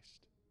follow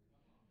Christ.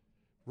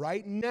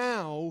 Right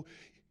now,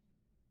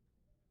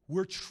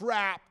 we're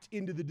trapped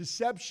into the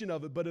deception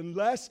of it, but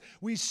unless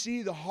we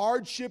see the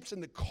hardships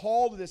and the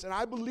call to this, and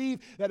I believe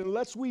that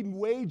unless we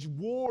wage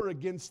war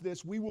against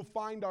this, we will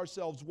find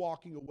ourselves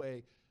walking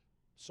away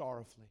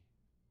sorrowfully.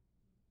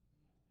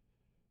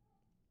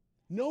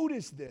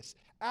 Notice this.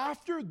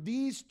 After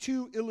these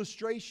two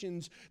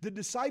illustrations, the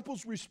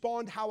disciples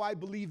respond how I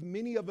believe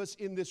many of us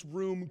in this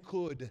room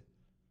could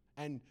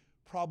and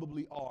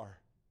probably are.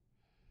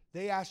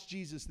 They asked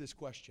Jesus this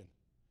question.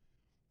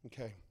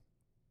 Okay.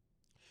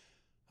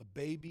 A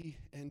baby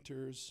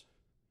enters.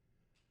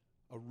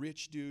 A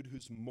rich dude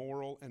who's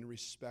moral and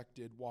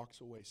respected walks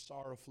away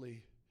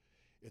sorrowfully.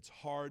 It's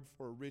hard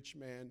for a rich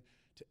man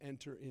to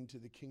enter into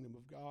the kingdom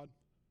of God.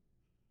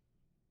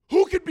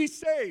 Who could be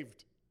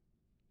saved?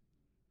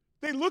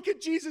 They look at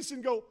Jesus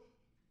and go,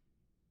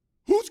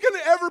 who's going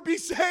to ever be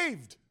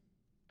saved?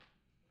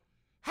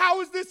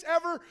 How is this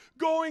ever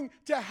going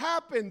to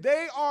happen?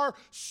 They are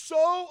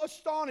so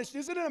astonished.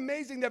 Isn't it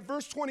amazing that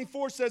verse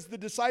 24 says the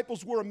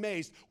disciples were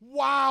amazed?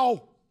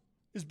 Wow,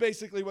 is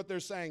basically what they're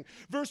saying.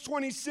 Verse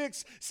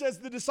 26 says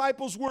the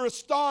disciples were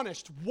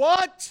astonished.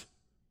 What?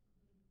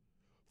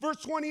 Verse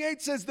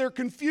 28 says they're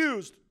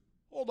confused.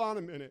 Hold on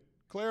a minute.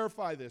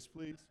 Clarify this,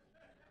 please.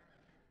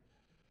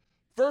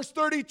 Verse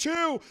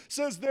 32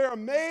 says they're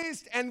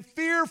amazed and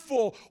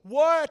fearful.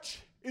 What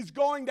is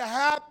going to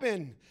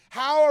happen?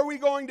 How are we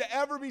going to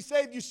ever be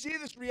saved? You see,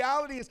 this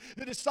reality is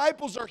the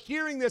disciples are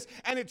hearing this,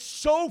 and it's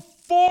so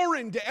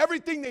foreign to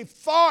everything they've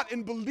thought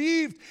and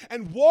believed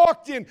and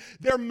walked in.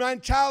 Their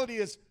mentality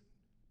is,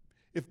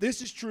 if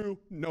this is true,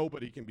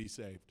 nobody can be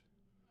saved.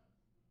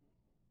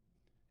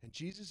 And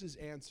Jesus'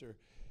 answer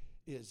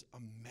is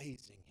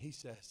amazing. He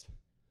says,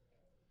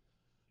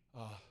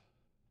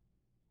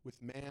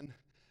 With man,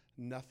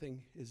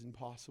 nothing is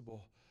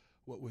impossible.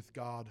 What with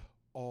God,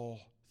 all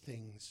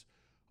things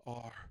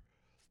are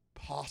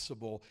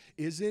possible.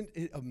 Isn't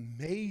it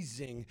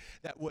amazing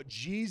that what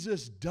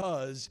Jesus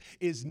does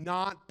is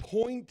not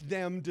point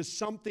them to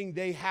something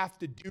they have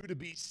to do to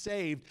be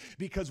saved,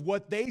 because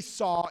what they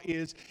saw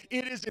is,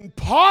 it is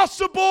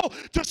impossible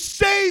to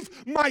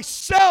save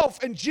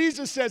myself. And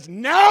Jesus says,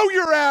 now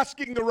you're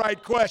asking the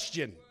right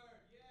question.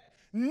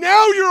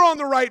 Now you're on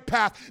the right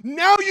path.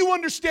 Now you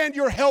understand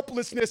your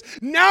helplessness.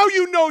 Now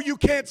you know you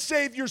can't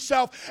save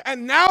yourself.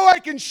 And now I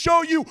can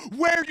show you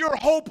where your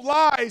hope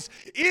lies.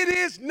 It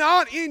is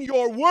not in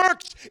your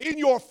works, in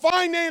your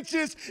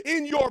finances,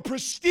 in your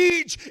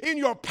prestige, in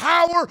your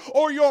power,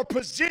 or your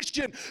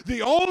position.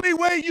 The only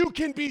way you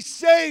can be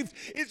saved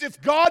is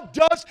if God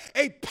does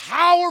a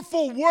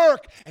powerful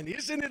work. And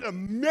isn't it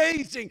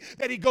amazing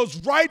that he goes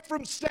right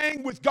from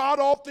saying with God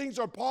all things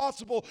are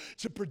possible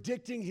to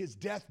predicting his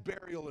death,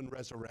 burial, and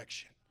resurrection.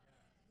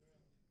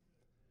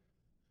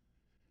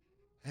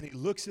 And he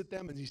looks at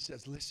them and he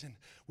says, listen,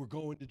 we're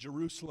going to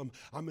Jerusalem.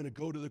 I'm going to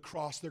go to the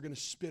cross. They're going to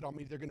spit on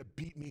me. They're going to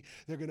beat me.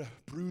 They're going to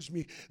bruise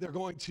me. They're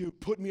going to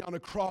put me on a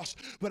cross,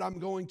 but I'm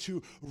going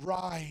to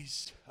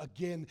rise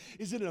again.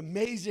 Isn't it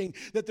amazing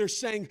that they're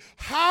saying,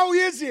 how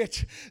is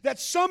it that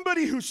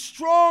somebody who's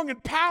strong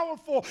and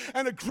powerful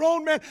and a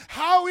grown man,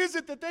 how is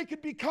it that they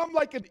could become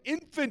like an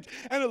infant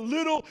and a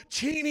little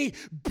teeny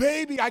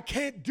baby? I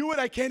can't do it.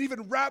 I can't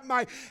even wrap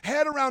my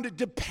head around it.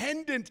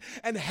 Dependent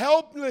and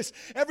helpless.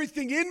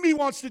 Everything in me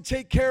wants to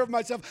take care of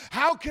myself.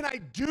 How can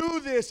I do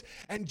this?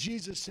 And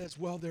Jesus says,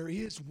 well, there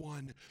is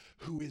one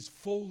who is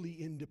fully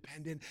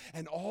independent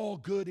and all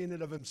good in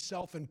and of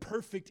himself and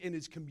perfect in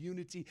his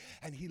community.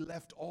 And he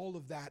left all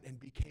of that and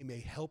became a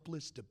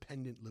helpless,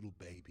 dependent little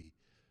baby.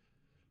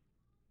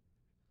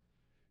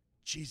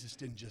 Jesus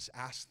didn't just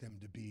ask them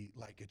to be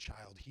like a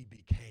child. He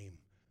became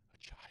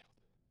a child.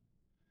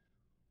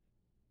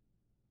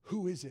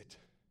 Who is it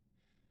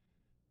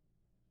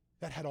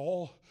that had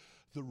all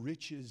the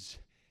riches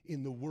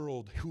in the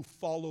world, who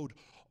followed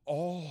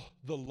all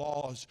the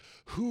laws?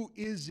 Who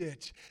is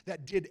it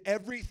that did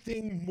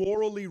everything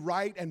morally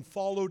right and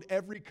followed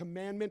every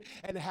commandment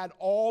and had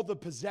all the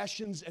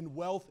possessions and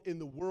wealth in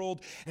the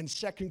world? And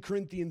 2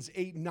 Corinthians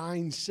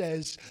 8:9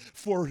 says,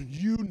 for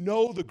you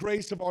know the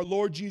grace of our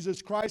Lord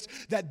Jesus Christ,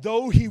 that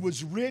though he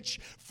was rich,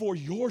 for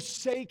your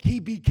sake he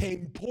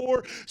became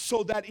poor,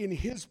 so that in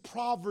his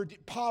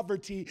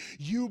poverty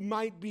you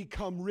might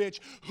become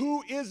rich.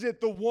 Who is it,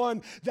 the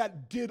one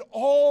that did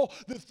all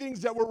the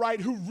things that were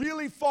right, who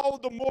really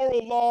followed the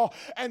moral law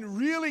and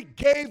really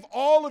gave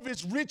all of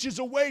his riches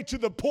away to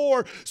the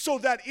poor so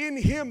that in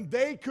him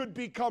they could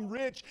become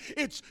rich?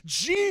 It's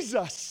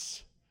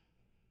Jesus.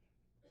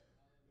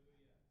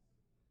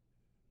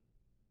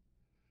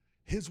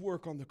 His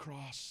work on the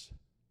cross.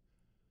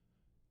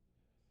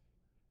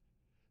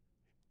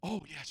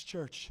 Oh, yes,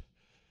 church.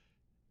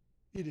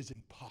 It is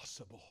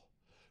impossible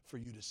for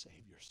you to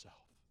save yourself.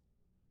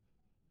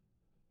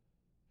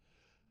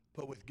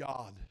 But with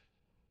God,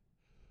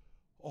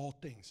 all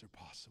things are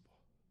possible.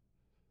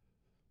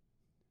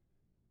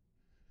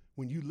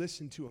 When you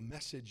listen to a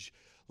message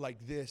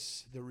like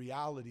this, the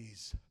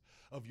realities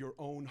of your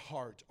own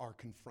heart are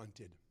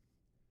confronted.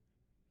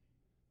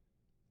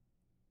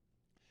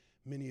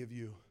 Many of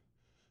you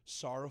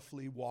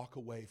sorrowfully walk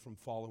away from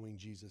following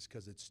Jesus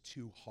because it's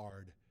too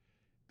hard,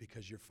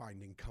 because you're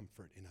finding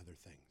comfort in other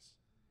things.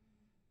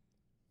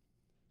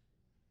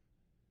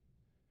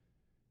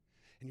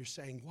 And you're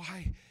saying,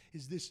 why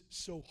is this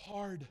so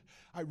hard?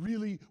 I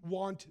really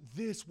want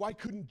this. Why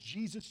couldn't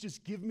Jesus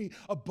just give me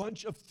a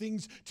bunch of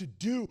things to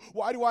do?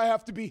 Why do I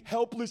have to be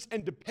helpless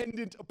and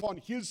dependent upon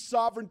his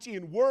sovereignty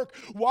and work?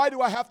 Why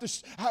do I have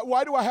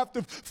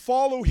to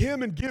follow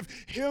him and give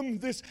him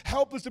this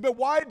helpless bit?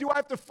 Why do I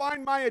have to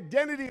find my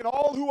identity in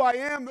all who I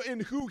am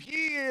and who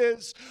he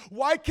is?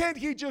 Why can't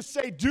he just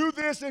say, do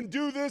this and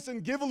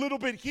give a little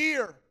bit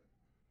here?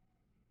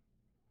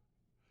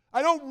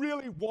 I don't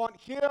really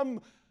want him.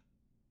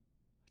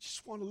 I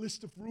just want a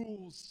list of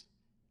rules.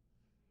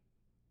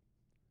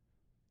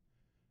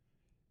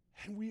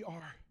 And we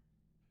are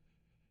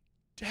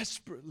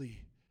desperately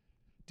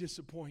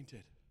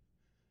disappointed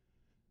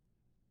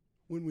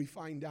when we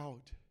find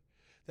out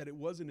that it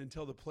wasn't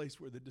until the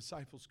place where the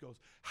disciples goes,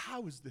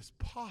 how is this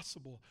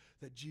possible,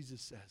 that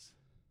Jesus says,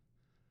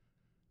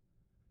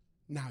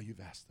 now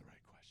you've asked the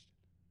right question.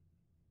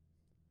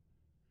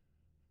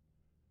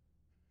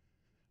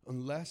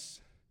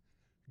 Unless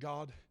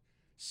God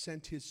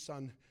sent his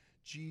son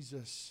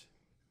Jesus,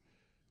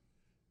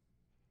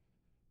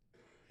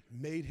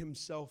 made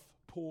himself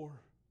poor,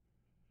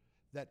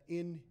 that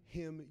in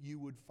him you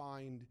would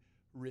find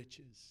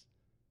riches,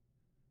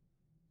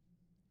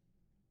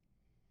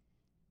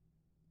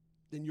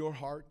 then your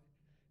heart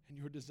and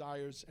your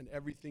desires and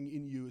everything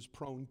in you is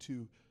prone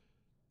to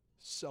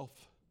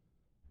self.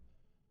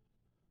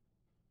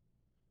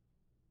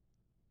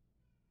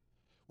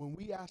 When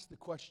we ask the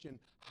question,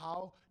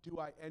 how do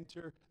I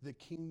enter the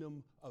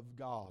kingdom of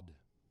God?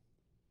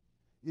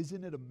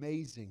 Isn't it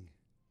amazing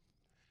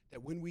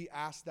that when we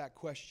ask that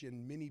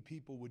question, many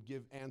people would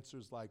give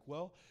answers like,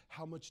 well,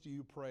 how much do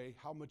you pray?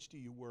 How much do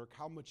you work?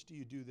 How much do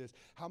you do this?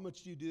 How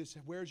much do you do this?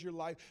 Where's your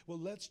life? Well,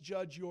 let's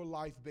judge your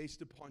life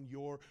based upon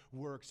your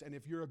works. And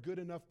if you're a good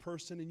enough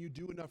person and you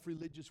do enough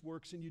religious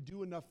works and you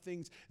do enough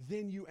things,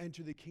 then you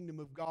enter the kingdom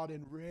of God.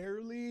 And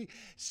rarely,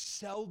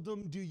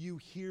 seldom do you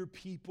hear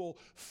people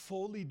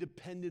fully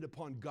dependent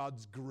upon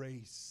God's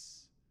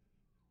grace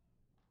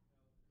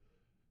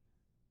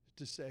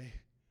to say,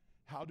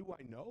 how do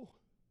I know?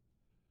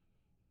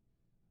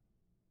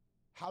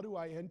 How do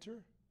I enter?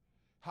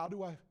 How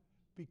do I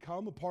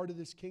become a part of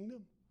this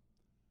kingdom?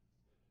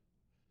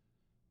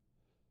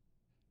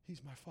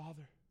 He's my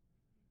Father.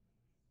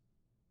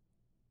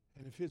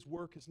 And if His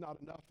work is not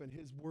enough and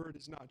His word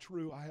is not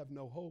true, I have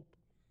no hope.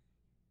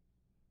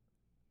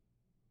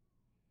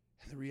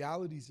 And the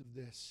realities of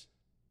this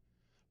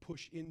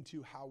push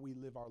into how we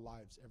live our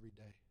lives every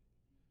day.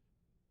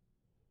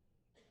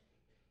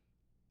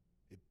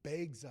 It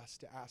begs us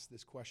to ask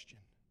this question.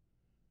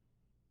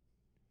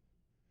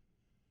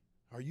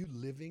 Are you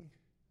living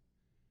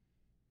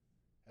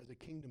as a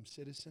kingdom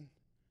citizen?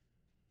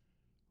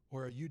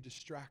 Or are you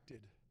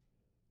distracted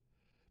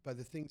by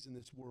the things in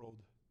this world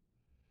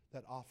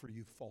that offer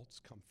you false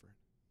comfort?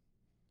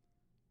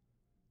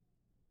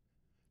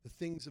 The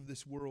things of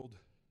this world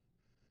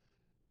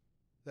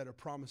that are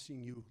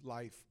promising you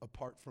life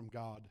apart from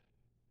God.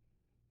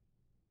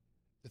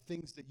 The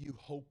things that you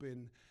hope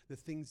in, the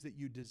things that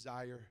you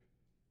desire.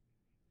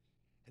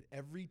 And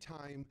every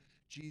time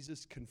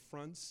Jesus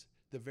confronts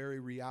the very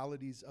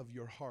realities of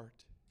your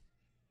heart,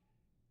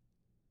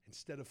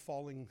 instead of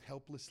falling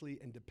helplessly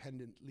and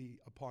dependently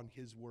upon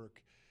His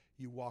work,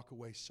 you walk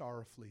away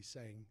sorrowfully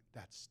saying,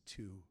 that's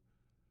too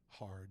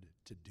hard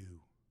to do.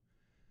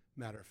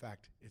 Matter of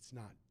fact, it's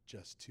not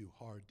just too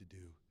hard to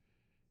do,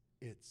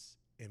 it's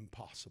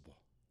impossible.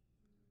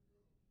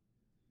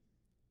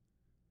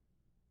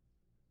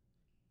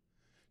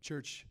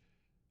 Church,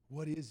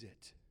 what is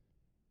it?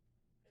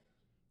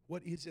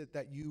 What is it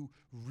that you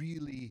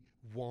really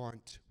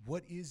want?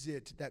 What is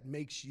it that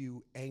makes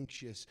you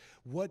anxious?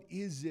 What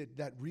is it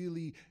that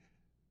really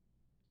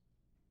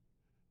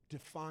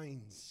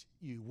defines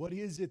you? What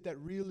is it that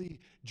really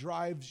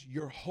drives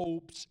your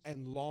hopes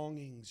and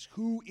longings?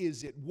 Who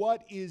is it?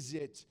 What is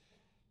it?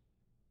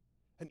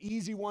 An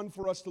easy one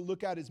for us to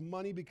look at is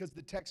money because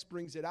the text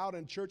brings it out.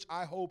 And church,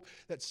 I hope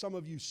that some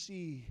of you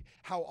see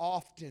how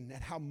often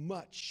and how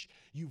much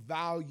you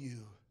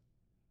value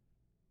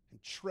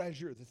and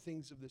treasure the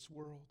things of this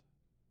world.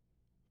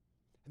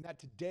 And that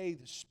today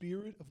the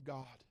Spirit of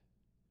God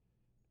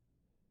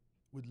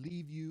would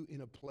leave you in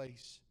a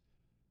place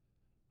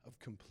of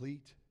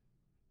complete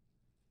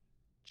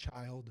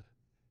child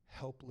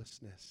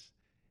helplessness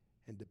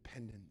and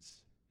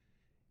dependence.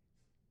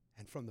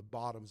 And from the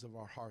bottoms of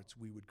our hearts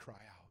we would cry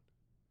out,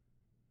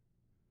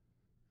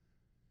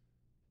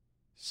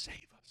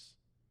 save us.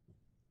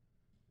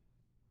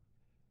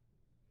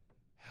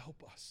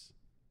 Help us.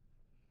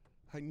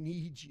 I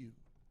need you.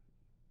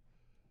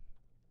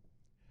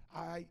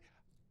 I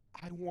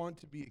want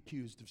to be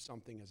accused of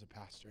something as a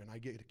pastor, and I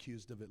get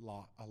accused of it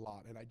a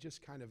lot. And I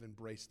just kind of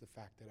embrace the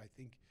fact that I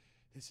think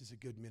this is a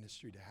good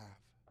ministry to have.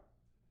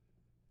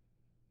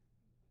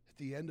 At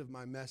the end of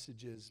my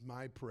messages,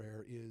 my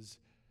prayer is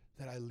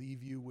that I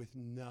leave you with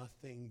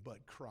nothing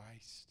but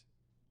Christ.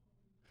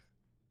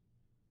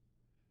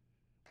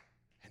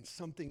 And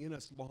something in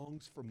us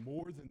longs for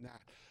more than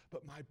that.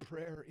 But my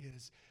prayer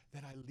is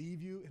that I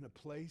leave you in a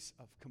place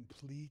of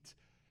complete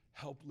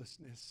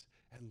helplessness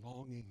and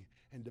longing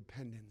and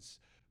dependence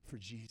for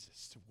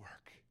Jesus to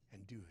work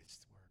and do His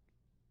work.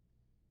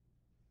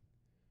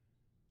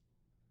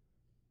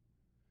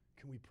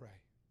 Can we pray?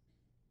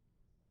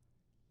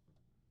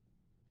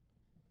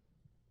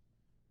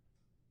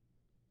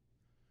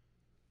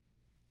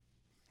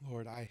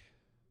 Lord, I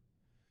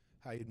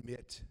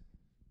admit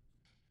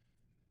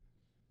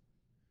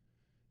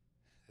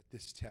that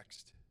this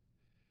text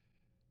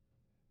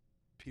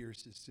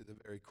pierces to the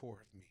very core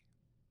of me.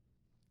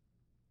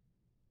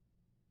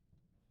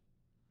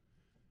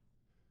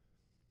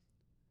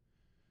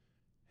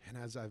 And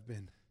as I've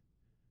been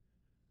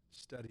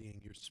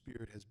studying, your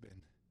Spirit has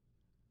been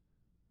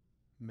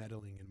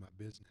meddling in my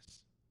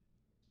business.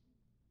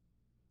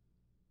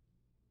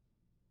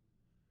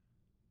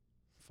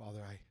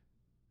 Father, I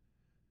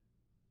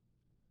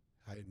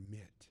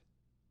admit,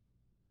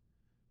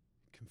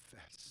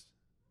 confess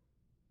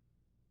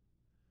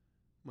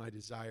my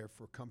desire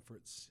for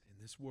comforts in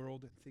this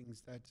world and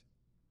things that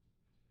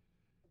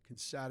can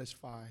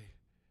satisfy.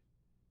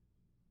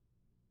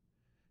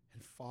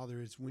 And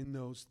Father, it's when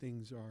those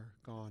things are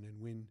gone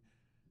and when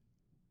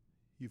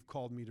you've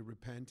called me to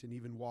repent and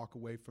even walk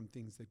away from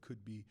things that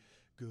could be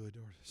good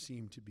or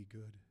seem to be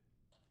good,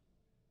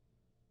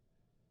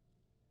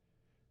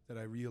 that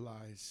I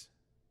realize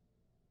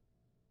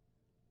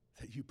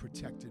that you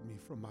protected me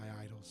from my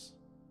idols.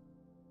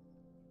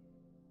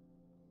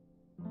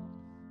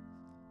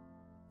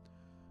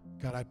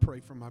 God, I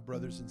pray for my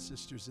brothers and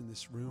sisters in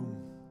this room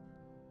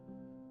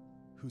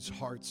whose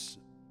hearts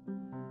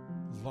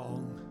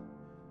long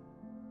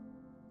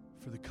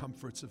for the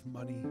comforts of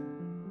money,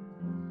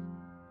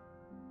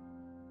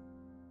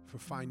 for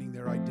finding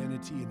their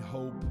identity and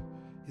hope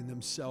in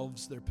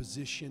themselves, their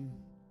position,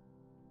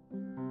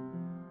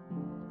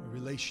 their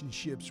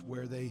relationships,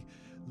 where they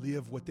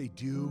live, what they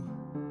do.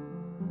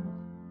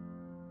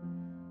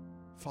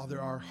 Father,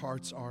 our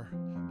hearts are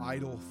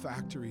idol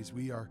factories.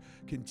 We are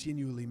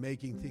continually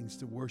making things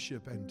to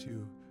worship and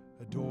to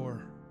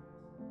adore.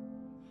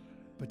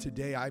 But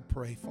today I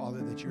pray,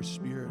 Father, that your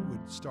Spirit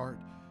would start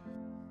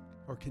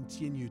or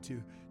continue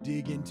to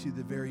dig into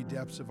the very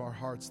depths of our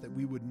hearts, that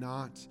we would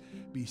not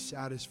be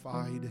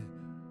satisfied.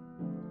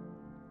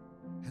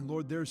 And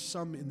Lord, there's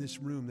some in this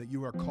room that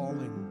you are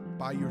calling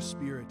by your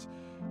Spirit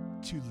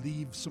to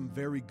leave some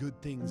very good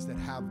things that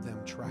have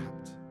them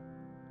trapped.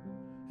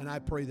 And I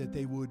pray that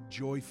they would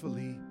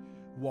joyfully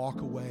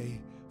walk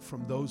away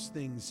from those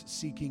things,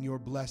 seeking your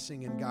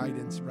blessing and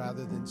guidance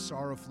rather than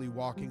sorrowfully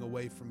walking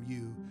away from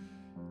you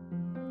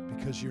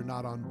because you're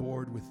not on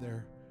board with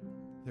their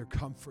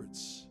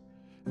comforts.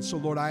 And so,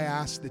 Lord, I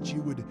ask that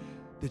you would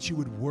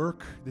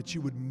work, that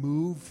you would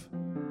move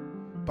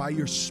by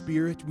your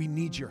Spirit. We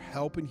need your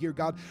help in here,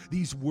 God.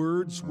 These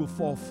words will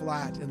fall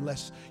flat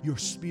unless your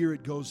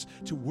Spirit goes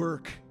to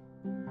work.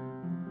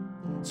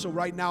 So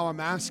right now I'm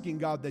asking,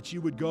 God, that you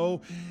would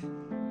go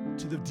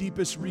to the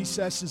deepest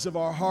recesses of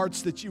our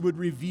hearts, that you would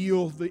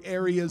reveal the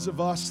areas of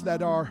us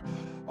that are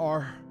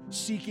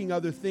seeking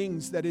other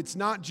things, that it's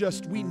not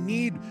just we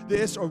need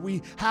this or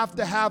we have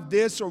to have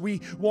this or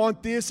we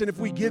want this, and if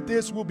we get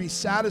this we'll be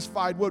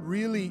satisfied. What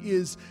really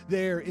is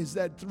there is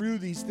that through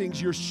these things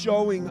you're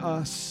showing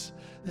us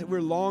that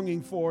we're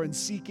longing for and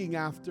seeking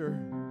after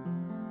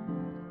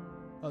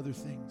other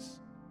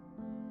things.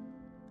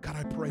 God,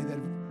 I pray that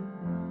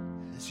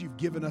as you've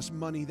given us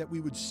money, that we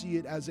would see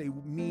it as a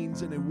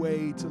means and a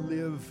way to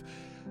live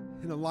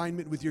in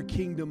alignment with your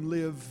kingdom,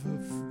 live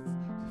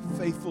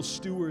faithful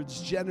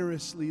stewards,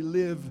 generously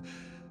live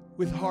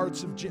with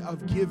hearts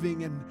of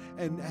giving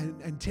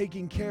and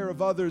taking care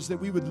of others, that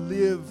we would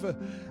live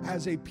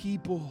as a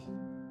people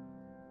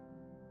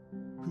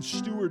who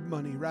steward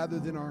money rather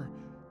than are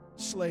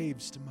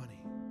slaves to money.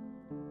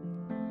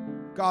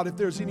 God, if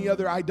there's any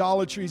other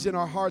idolatries in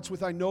our hearts,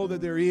 which I know that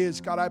there is,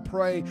 God, I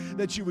pray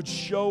that you would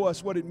show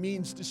us what it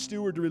means to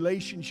steward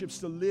relationships,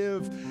 to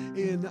live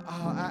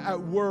at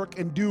work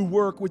and do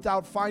work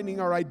without finding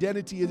our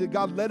identity.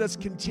 God, let us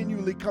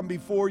continually come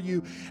before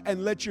you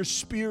and let your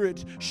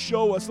Spirit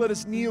show us. Let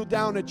us kneel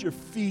down at your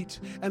feet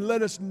and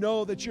let us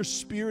know that your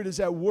Spirit is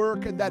at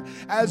work, and that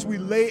as we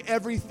lay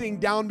everything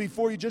down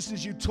before you, just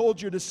as you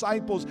told your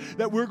disciples,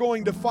 that we're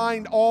going to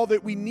find all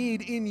that we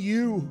need in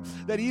you,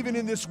 that even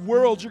in this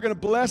world you're going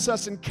to bless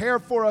us and care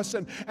for us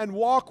and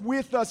walk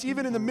with us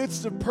even in the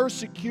midst of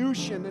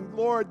persecution. And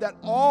Lord, that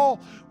all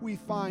we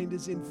find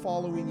is in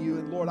following you.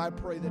 And Lord, I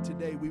pray that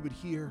today we would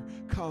hear,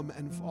 come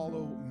and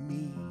follow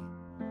me.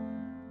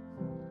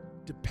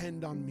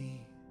 Depend on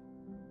me.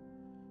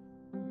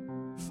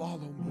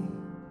 Follow me.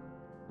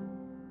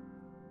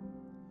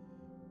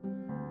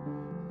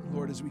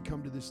 Lord, as we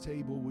come to this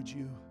table, would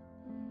you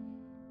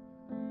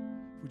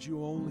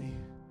only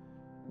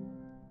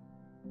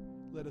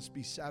let us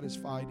be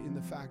satisfied in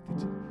the fact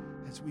that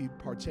as we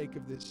partake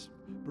of this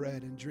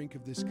bread and drink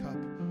of this cup,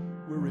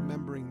 we're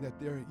remembering that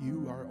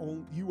you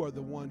are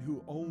the one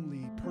who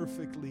only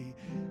perfectly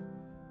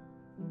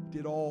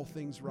did all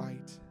things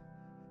right,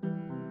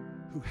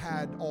 who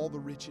had all the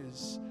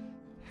riches,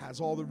 has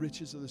all the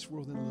riches of this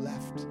world, and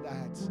left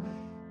that,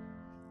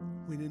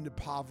 went into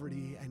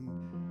poverty, and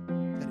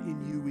that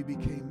in you we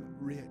became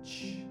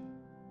rich.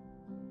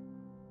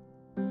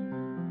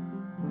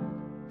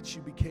 That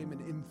you became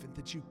an infant,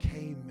 that you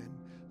came and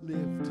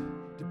lived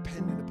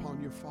dependent upon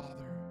your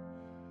Father,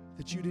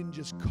 that you didn't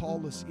just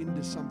call us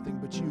into something,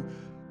 but you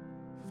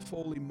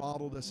fully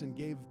modeled us and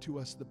gave to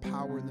us the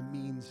power and the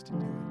means to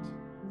do it.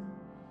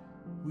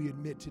 We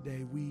admit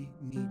today we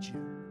need you.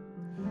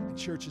 And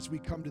church, as we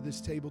come to this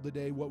table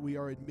today, what we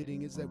are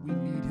admitting is that we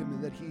need him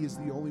and that he is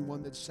the only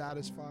one that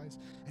satisfies.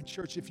 And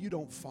church, if you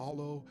don't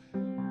follow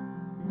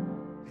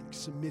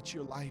submit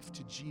your life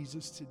to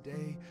Jesus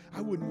today,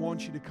 I wouldn't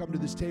want you to come to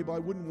this table. I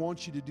wouldn't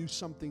want you to do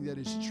something that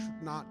is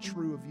not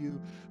true of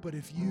you. But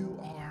if you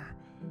are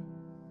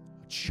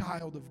a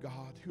child of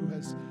God who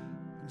has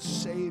been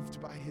saved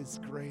by his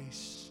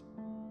grace,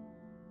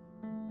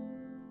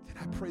 then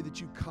I pray that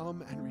you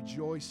come and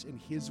rejoice in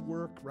his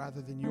work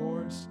rather than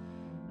yours,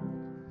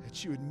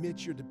 that you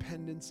admit your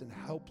dependence and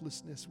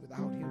helplessness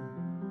without him,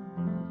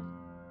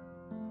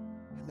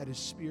 that his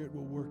Spirit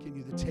will work in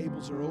you. The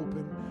tables are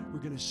open. We're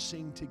going to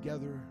sing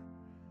together,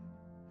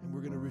 and we're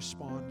going to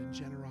respond in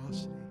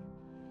generosity.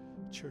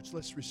 Church,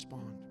 let's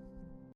respond.